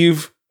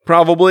leave.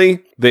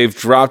 Probably. They've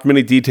dropped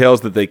many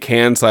details that they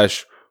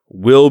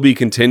can/will be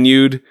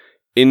continued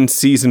in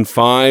season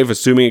 5,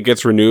 assuming it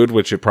gets renewed,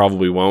 which it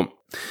probably won't.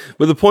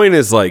 But the point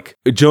is, like,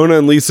 Jonah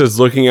and Lisa's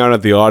looking out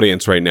at the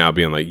audience right now,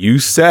 being like, you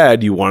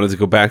said you wanted to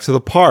go back to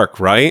the park,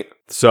 right?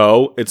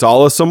 So it's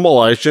all a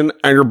simulation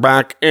and you're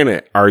back in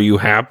it. Are you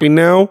happy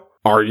now?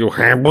 Are you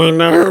happy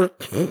now?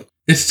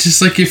 It's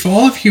just like, if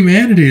all of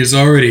humanity is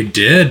already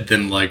dead,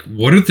 then, like,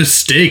 what are the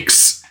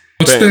stakes?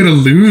 What's there to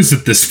lose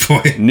at this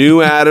point?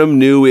 New Adam,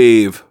 new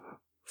Eve.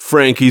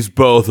 Frankie's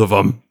both of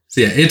them.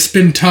 So yeah, it's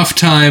been tough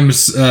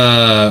times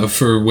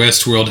for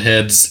Westworld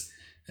heads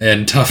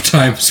and tough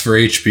times for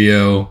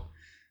HBO.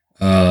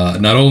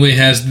 Not only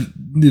has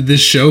this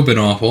show been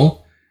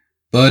awful,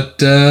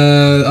 but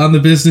on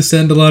the business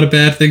end, a lot of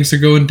bad things are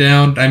going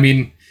down. I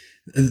mean,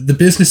 the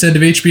business end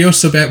of HBO is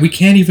so bad, we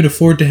can't even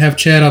afford to have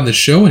Chad on the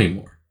show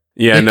anymore.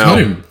 Yeah,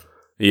 no.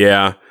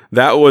 Yeah,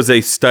 that was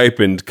a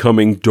stipend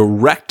coming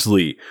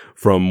directly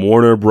from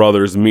Warner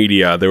Brothers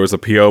Media. There was a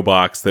P.O.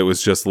 box that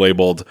was just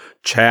labeled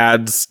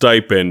Chad's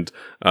stipend.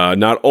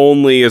 Not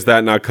only is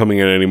that not coming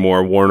in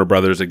anymore, Warner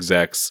Brothers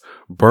execs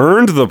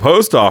burned the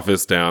post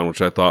office down,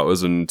 which I thought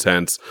was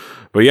intense.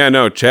 But yeah,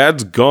 no,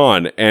 Chad's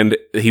gone, and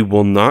he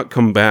will not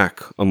come back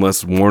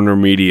unless Warner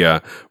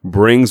Media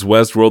brings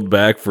Westworld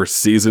back for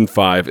season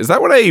 5. Is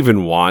that what I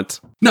even want?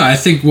 No, I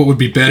think what would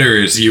be better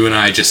is you and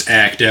I just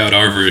act out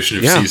our version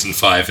of season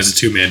 5 as a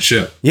 2-man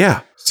show.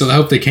 Yeah. So I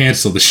hope they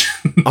cancel the show.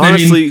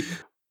 Honestly,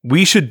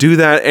 we should do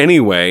that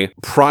anyway,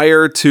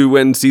 prior to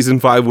when season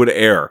 5 would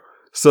air,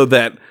 so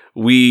that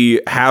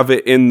we have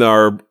it in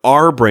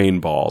our brain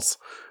balls,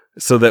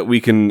 so that we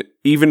can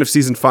even if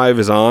season 5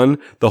 is on,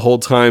 the whole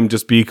time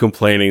just be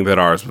complaining that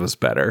ours was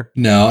better.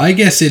 No, I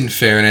guess in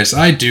fairness,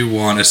 I do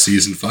want a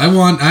season 5.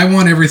 I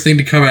want everything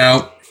to come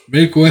out.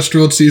 Make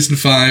Westworld season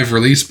 5,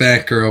 release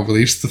Batgirl,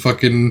 release the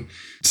fucking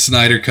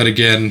Snyder cut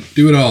again,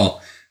 do it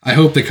all. I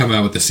hope they come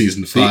out with the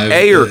season 5. The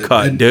Ayer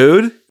cut,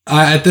 dude.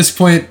 At this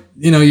point,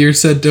 you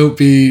said don't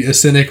be a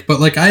cynic, but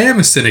like I am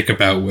a cynic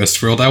about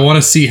Westworld. I want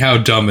to see how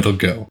dumb it'll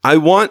go. I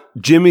want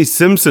Jimmy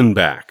Simpson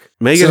back.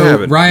 Make it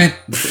happen.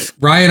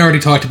 Ryan already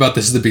talked about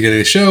this at the beginning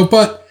of the show,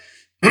 but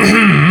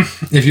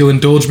if you'll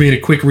indulge me in a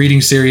quick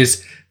reading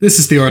series, this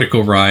is the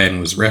article Ryan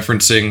was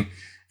referencing.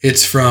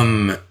 It's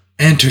from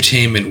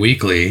Entertainment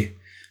Weekly.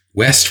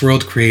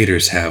 Westworld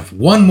creators have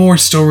one more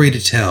story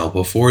to tell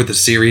before the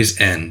series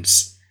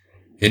ends.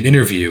 An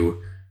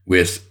interview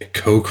with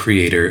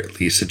co-creator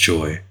Lisa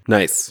Joy.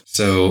 Nice.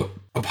 So,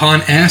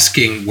 upon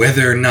asking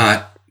whether or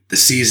not the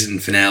season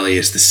finale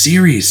is the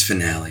series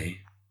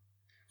finale,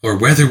 or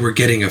whether we're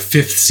getting a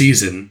 5th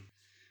season,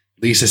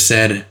 Lisa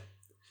said,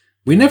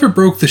 "We never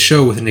broke the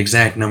show with an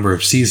exact number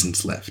of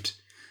seasons left.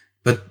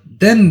 But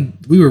then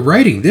we were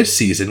writing this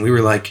season, we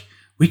were like,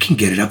 we can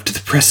get it up to the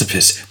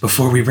precipice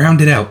before we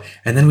round it out,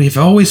 and then we've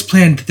always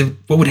planned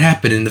what would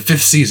happen in the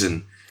 5th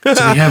season.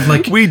 So we have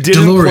like we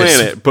didn't Dolores.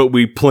 Plan it, but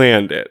we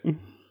planned it.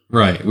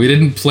 Right. We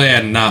didn't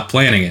plan not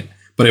planning it,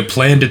 but it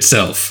planned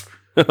itself.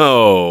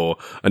 Oh,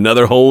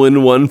 another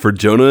hole-in-one for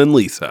Jonah and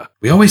Lisa.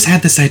 We always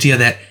had this idea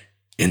that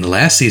in the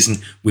last season,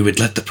 we would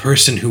let the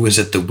person who was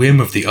at the whim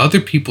of the other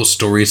people's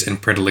stories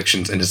and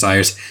predilections and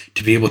desires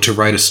to be able to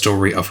write a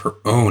story of her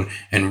own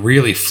and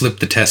really flip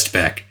the test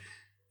back.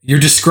 You're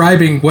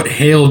describing what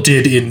Hale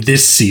did in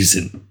this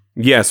season.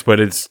 Yes, but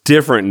it's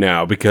different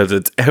now because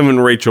it's Evan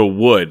Rachel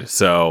Wood,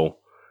 so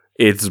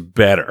it's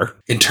better.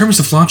 In terms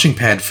of launching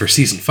pad for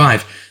season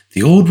 5,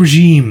 the old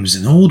regimes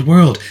and old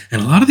world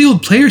and a lot of the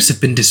old players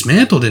have been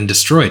dismantled and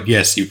destroyed.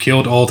 Yes, you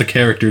killed all the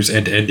characters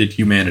and ended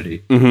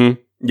humanity.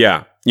 Mm-hmm.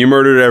 Yeah, you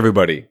murdered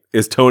everybody.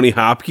 Is Tony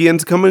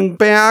Hopkins coming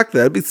back?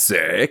 That'd be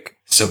sick.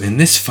 So in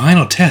this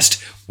final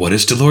test, what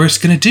is Dolores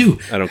going to do?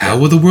 I don't care. How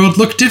will the world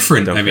look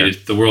different? I mean,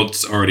 care. the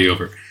world's already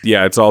over.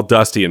 Yeah, it's all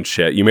dusty and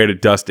shit. You made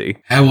it dusty.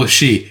 How will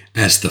she,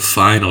 as the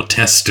final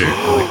tester,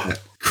 like that,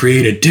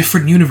 create a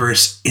different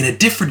universe in a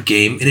different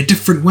game in a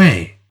different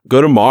way? Go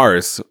to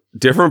Mars.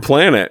 Different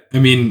planet. I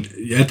mean,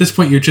 at this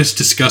point, you're just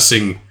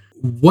discussing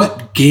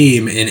what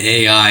game an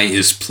AI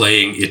is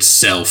playing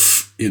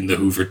itself in the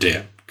Hoover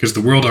Dam. Because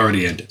the world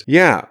already ended.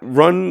 Yeah,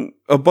 run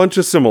a bunch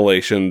of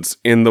simulations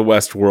in the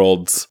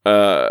Westworlds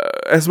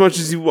as much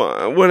as you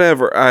want.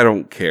 Whatever, I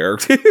don't care.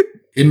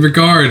 In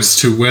regards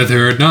to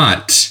whether or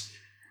not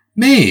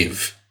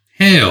Maeve,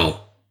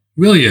 Hale,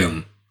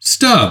 William,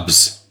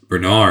 Stubbs,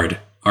 Bernard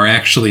are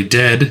actually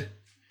dead,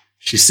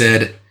 she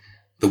said,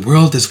 "The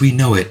world as we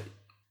know it,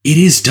 it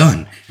is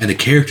done, and the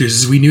characters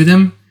as we knew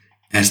them,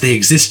 as they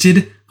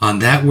existed on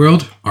that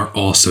world, are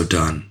also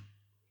done."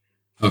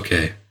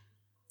 Okay.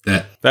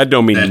 That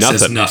don't mean nothing.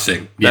 Says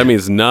nothing. That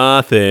means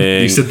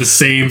nothing. You said the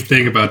same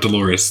thing about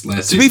Dolores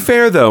last season. To be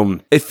fair, though,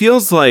 it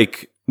feels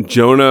like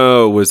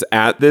Jonah was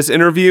at this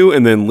interview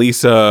and then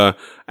Lisa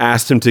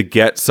asked him to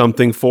get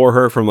something for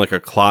her from like a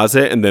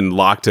closet and then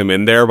locked him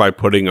in there by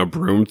putting a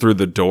broom through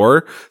the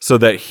door so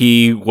that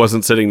he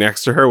wasn't sitting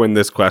next to her when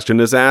this question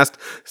is asked.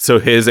 So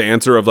his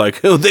answer of like,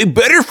 "Oh, they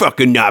better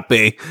fucking not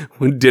be,"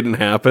 didn't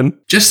happen.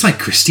 Just like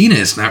Christina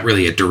is not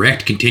really a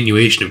direct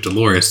continuation of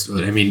Dolores.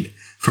 I mean,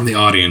 from the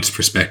audience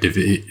perspective,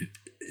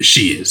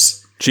 she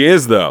is. She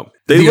is, though.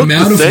 The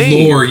amount of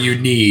lore you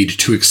need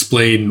to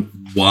explain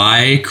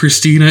why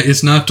Christina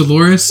is not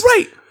Dolores.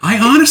 Right. I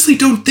honestly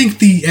don't think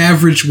the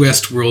average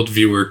Westworld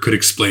viewer could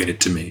explain it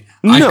to me.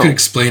 No. I could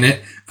explain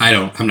it.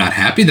 I'm not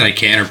happy that I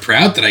can or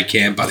proud that I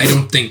can, but I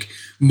don't think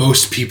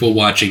most people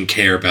watching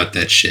care about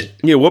that shit.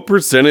 Yeah, what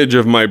percentage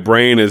of my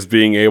brain is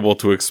being able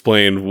to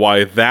explain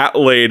why that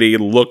lady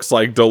looks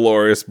like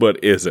Dolores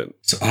but isn't?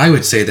 So I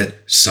would say that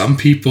some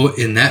people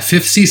in that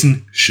 5th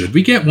season, should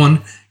we get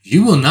one,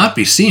 you will not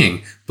be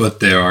seeing, but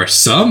there are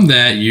some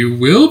that you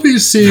will be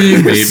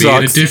seeing, maybe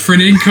in a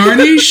different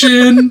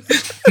incarnation.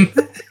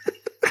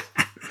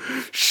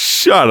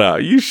 Shut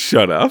up. You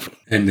shut up.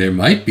 And there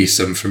might be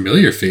some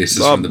familiar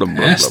faces from the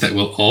past that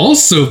will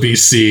also be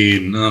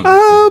seen. Oh.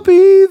 I'll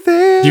be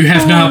there. You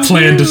have not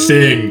planned a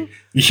thing.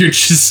 You're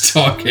just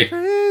talking.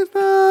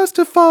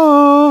 To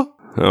fall.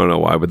 I don't know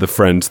why, but the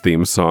Friends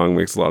theme song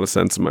makes a lot of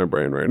sense in my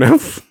brain right now.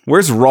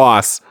 Where's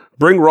Ross?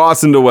 Bring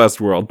Ross into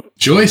Westworld.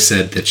 Joy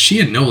said that she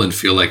and Nolan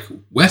feel like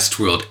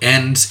Westworld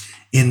ends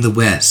in the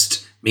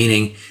West,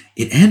 meaning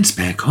it ends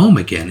back home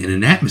again in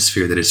an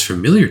atmosphere that is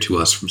familiar to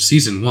us from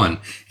season 1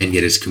 and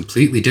yet is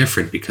completely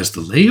different because the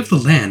lay of the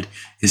land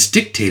is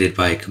dictated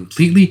by a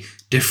completely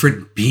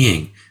different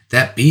being.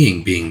 That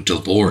being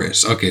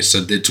Dolores. Okay,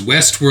 so it's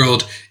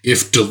Westworld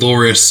if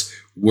Dolores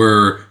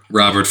were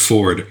Robert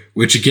Ford,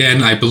 which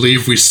again, I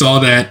believe we saw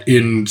that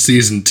in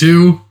season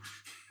 2.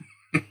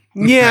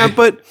 Yeah,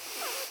 but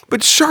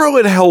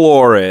Charlotte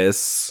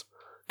Halloris,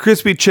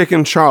 Crispy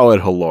Chicken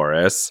Charlotte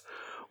Halloris,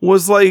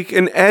 was like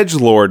an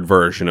edgelord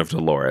version of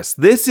Dolores.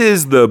 This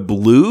is the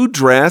blue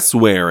dress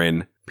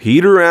wearing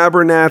Peter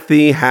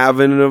Abernathy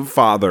having a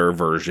father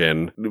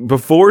version.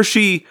 Before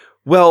she,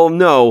 well,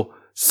 no,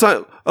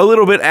 a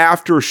little bit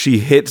after she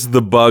hits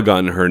the bug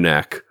on her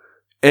neck.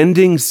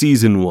 Ending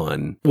season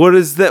 1. What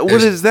is that?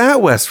 What is that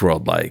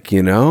Westworld like,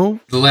 you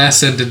know? The last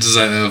sentences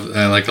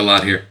I like a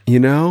lot here. You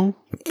know?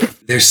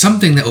 There's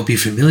something that will be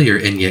familiar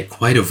and yet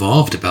quite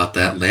evolved about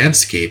that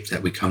landscape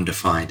that we come to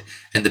find.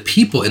 And the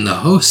people and the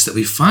hosts that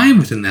we find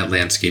within that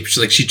landscape.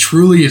 She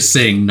truly is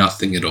saying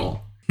nothing at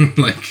all.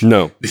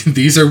 No.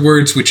 These are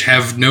words which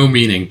have no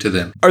meaning to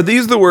them. Are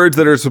these the words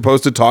that are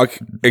supposed to talk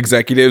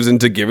executives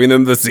into giving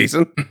them the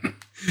season?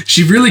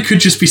 She really could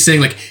just be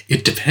saying,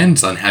 it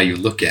depends on how you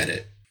look at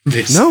it.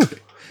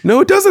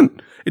 No, it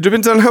doesn't. It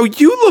depends on how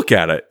you look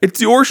at it. It's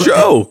your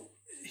show.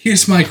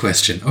 Here's my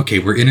question. Okay,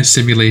 we're in a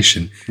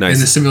simulation. Nice.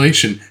 In the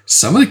simulation,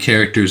 some of the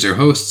characters are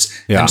hosts,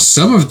 and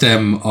some of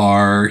them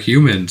are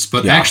humans,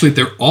 but actually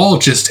they're all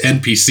just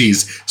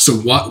NPCs. So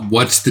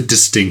what's the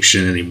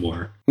distinction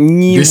anymore?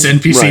 This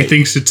NPC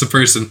thinks it's a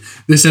person.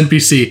 This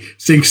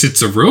NPC thinks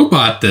it's a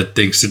robot that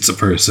thinks it's a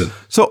person.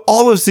 So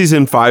all of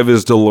season 5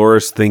 is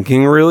Dolores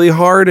thinking really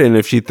hard, and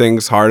if she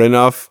thinks hard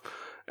enough,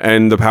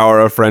 and the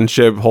power of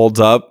friendship holds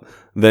up,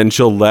 then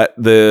she'll let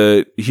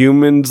the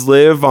humans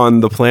live on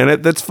the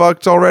planet that's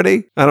fucked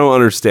already? I don't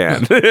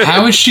understand.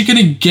 How is she going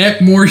to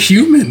get more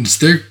humans?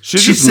 She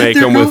just make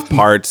them with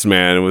parts,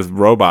 man, with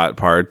robot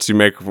parts. You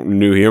make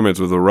new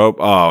humans with a rope.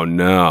 Oh,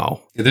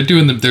 no. Yeah, they're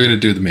going to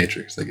do the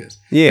Matrix, I guess.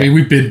 Yeah. I mean,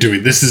 we've been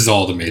doing, this is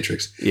all the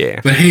Matrix.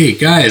 Yeah. But hey,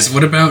 guys,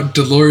 what about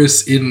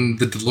Dolores in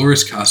the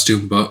Dolores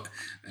costume, but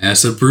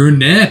as a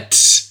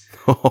brunette?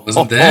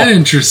 Wasn't that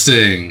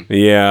interesting?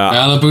 Yeah.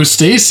 Malibu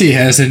Stacy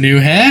has a new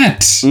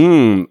hat.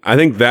 I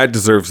think that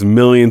deserves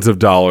millions of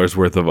dollars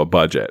worth of a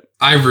budget.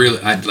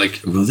 I'd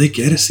like, will they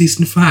get a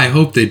season 5? I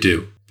hope they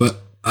do.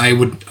 But I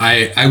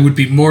would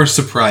be more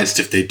surprised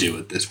if they do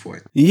at this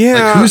point.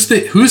 Yeah.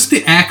 Like, who's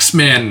the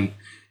Axeman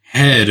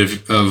head of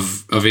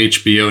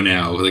HBO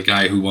now? The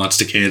guy who wants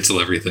to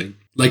cancel everything.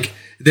 Like,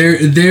 the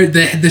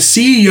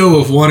CEO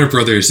of Warner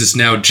Brothers is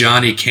now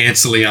Johnny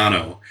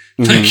Canceliano.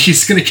 Like,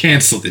 he's gonna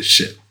cancel this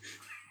shit.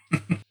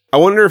 I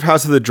wonder if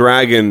House of the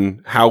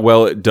Dragon, how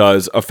well it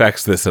does,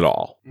 affects this at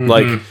all.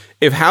 Like,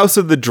 if House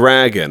of the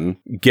Dragon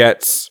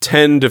gets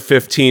 10 to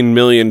 15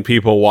 million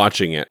people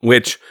watching it,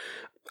 which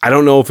I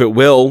don't know if it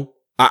will,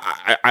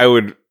 I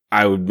would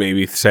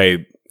maybe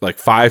say like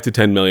 5 to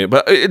 10 million,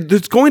 but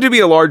there's going to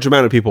be a large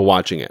amount of people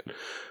watching it.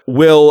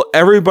 Will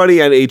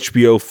everybody at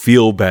HBO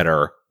feel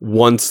better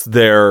once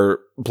their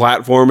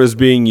platform is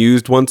being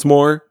used once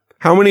more?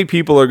 How many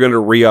people are going to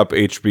re-up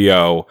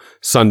HBO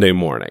Sunday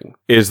morning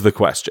is the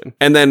question.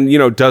 And then,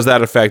 does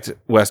that affect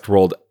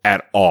Westworld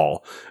at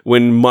all?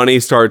 When money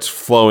starts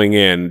flowing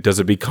in, does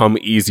it become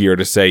easier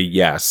to say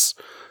yes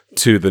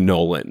to the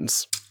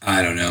Nolans?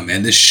 I don't know,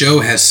 man. This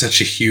show has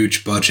such a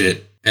huge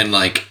budget. And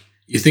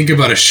you think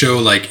about a show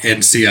like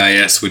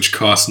NCIS, which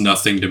costs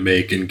nothing to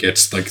make and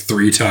gets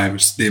 3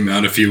 times the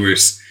amount of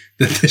viewers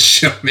that this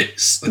show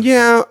makes.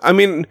 Yeah, I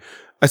mean,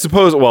 I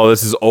suppose,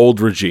 this is old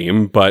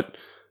regime, but...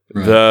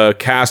 Right. The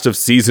cast of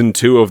season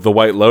 2 of The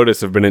White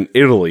Lotus have been in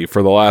Italy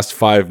for the last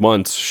 5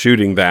 months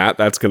shooting that.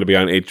 That's going to be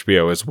on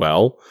HBO as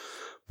well.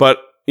 But,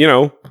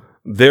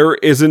 there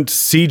isn't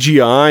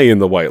CGI in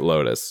The White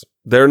Lotus.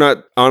 They're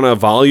not on a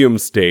volume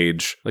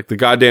stage like the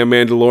goddamn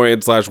Mandalorian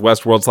 /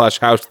 Westworld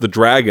 / House of the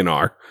Dragon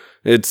are.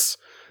 It's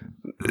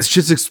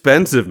just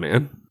expensive,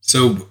 man.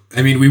 So,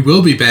 I mean, we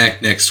will be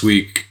back next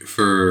week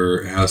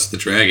for House of the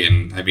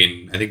Dragon. I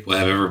mean, I think we'll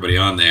have everybody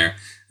on there.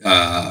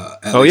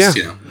 At least,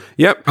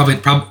 Yep. Probably,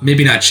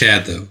 maybe not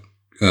Chad though,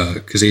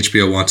 because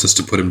HBO wants us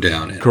to put him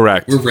down.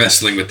 Correct. We're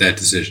wrestling with that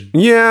decision.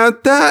 Yeah,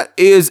 that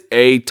is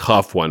a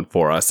tough one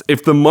for us.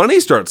 If the money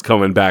starts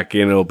coming back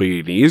in, it'll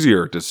be an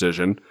easier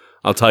decision.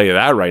 I'll tell you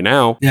that right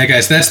now. Yeah,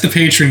 guys, that's the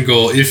patron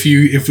goal.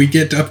 If we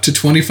get up to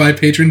 25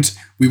 patrons,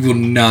 we will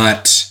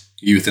not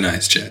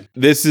euthanize Chad.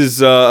 This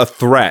is a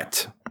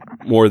threat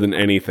more than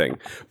anything.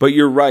 But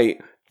you're right.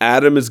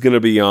 Adam is going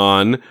to be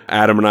on.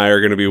 Adam and I are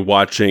going to be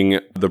watching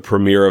the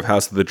premiere of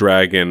House of the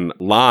Dragon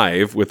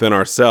live within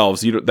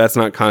ourselves. That's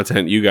not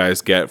content you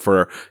guys get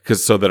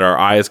so that our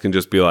eyes can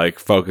just be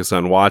focus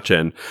on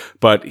watching.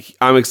 But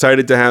I'm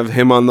excited to have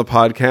him on the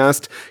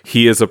podcast.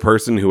 He is a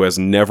person who has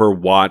never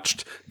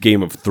watched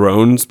Game of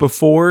Thrones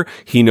before.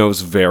 He knows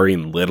very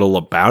little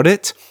about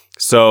it.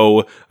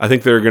 So I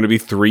think there are going to be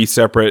 3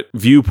 separate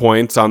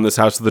viewpoints on this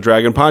House of the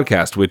Dragon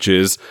podcast, which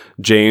is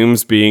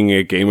James being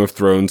a Game of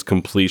Thrones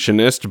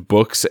completionist,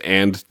 books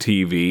and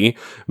TV.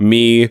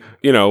 Me,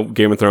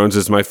 Game of Thrones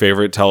is my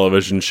favorite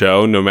television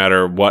show. No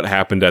matter what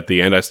happened at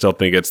the end, I still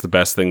think it's the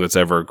best thing that's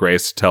ever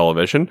graced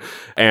television.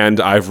 And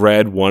I've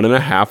read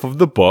 1.5 of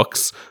the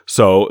books.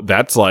 So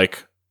that's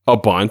a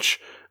bunch.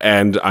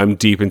 And I'm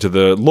deep into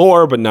the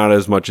lore, but not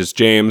as much as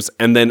James.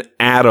 And then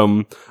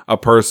Adam, a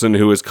person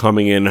who is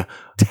coming in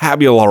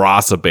tabula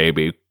rasa,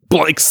 baby.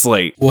 Blank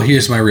slate. Well,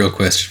 here's my real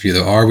question for you,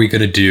 though. Are we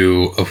going to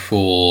do a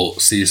full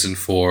season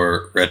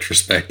 4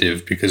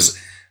 retrospective? Because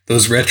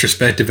those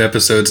retrospective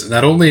episodes,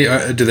 not only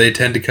do they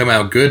tend to come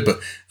out good, but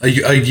a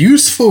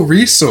useful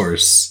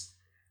resource.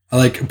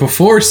 Like,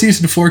 before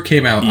season 4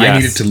 came out, yes, I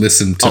needed to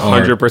listen to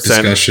 100%. Our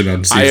discussion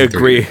on season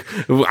 3. I agree.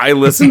 I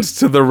listened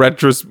to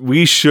the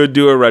we should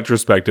do a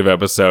retrospective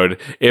episode,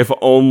 if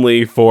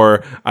only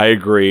for, I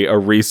agree, a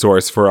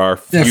resource for our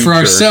future. Yeah, for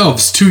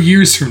ourselves, 2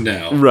 years from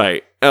now.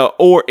 Right.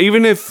 Or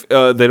even if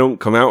they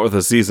don't come out with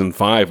a season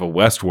 5 of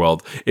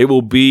Westworld, it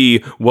will be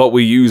what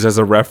we use as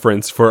a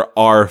reference for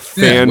our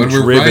fan-driven when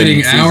we're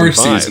writing our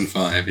five. Season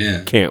 5.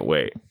 Yeah, can't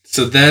wait.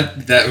 So that's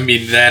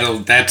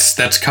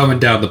coming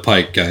down the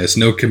pike, guys.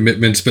 No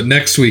commitments, but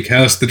next week,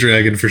 House the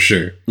Dragon for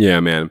sure. Yeah,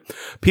 man.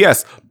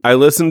 P.S. I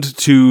listened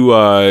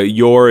to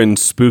your and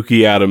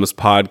Spooky Adams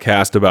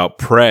podcast about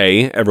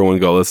Prey. Everyone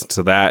go listen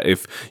to that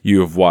if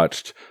you have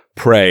watched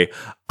Prey.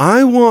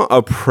 I want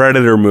a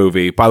Predator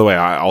movie. By the way,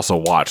 I also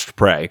watched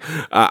Prey.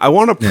 I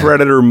want a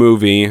Predator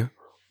movie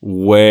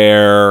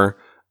where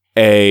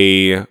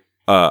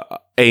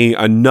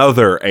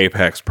another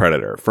apex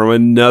predator from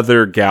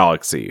another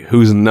galaxy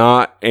who's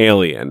not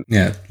alien.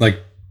 Yeah, like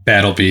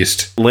Battle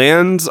Beast.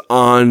 Lands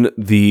on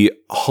the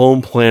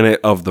home planet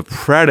of the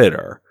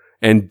predator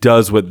and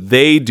does what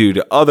they do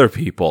to other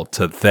people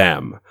to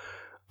them.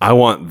 I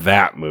want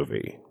that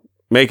movie.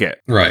 Make it.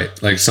 Right.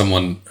 Like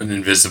an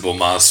invisible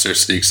monster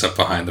sneaks up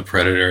behind the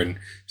predator and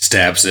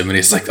stabs him, and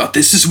he's like, oh,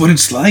 this is what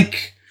it's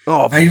like.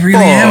 Oh, I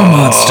really am a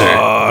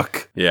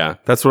monster. Yeah,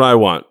 that's what I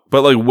want.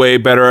 But like way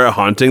better at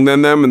hunting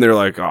than them, and they're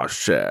like, oh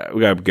shit,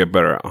 we gotta get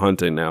better at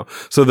hunting now.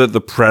 So that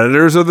the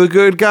predators are the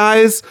good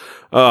guys.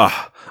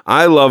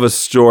 I love a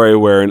story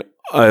where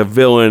a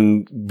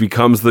villain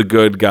becomes the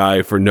good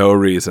guy for no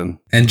reason.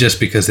 And just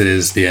because it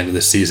is the end of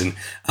the season.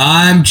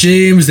 I'm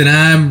James and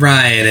I'm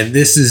Ryan, and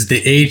this is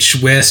the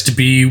H West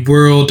B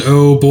World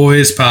O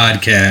Boys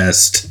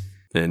podcast.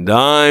 And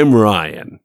I'm Ryan.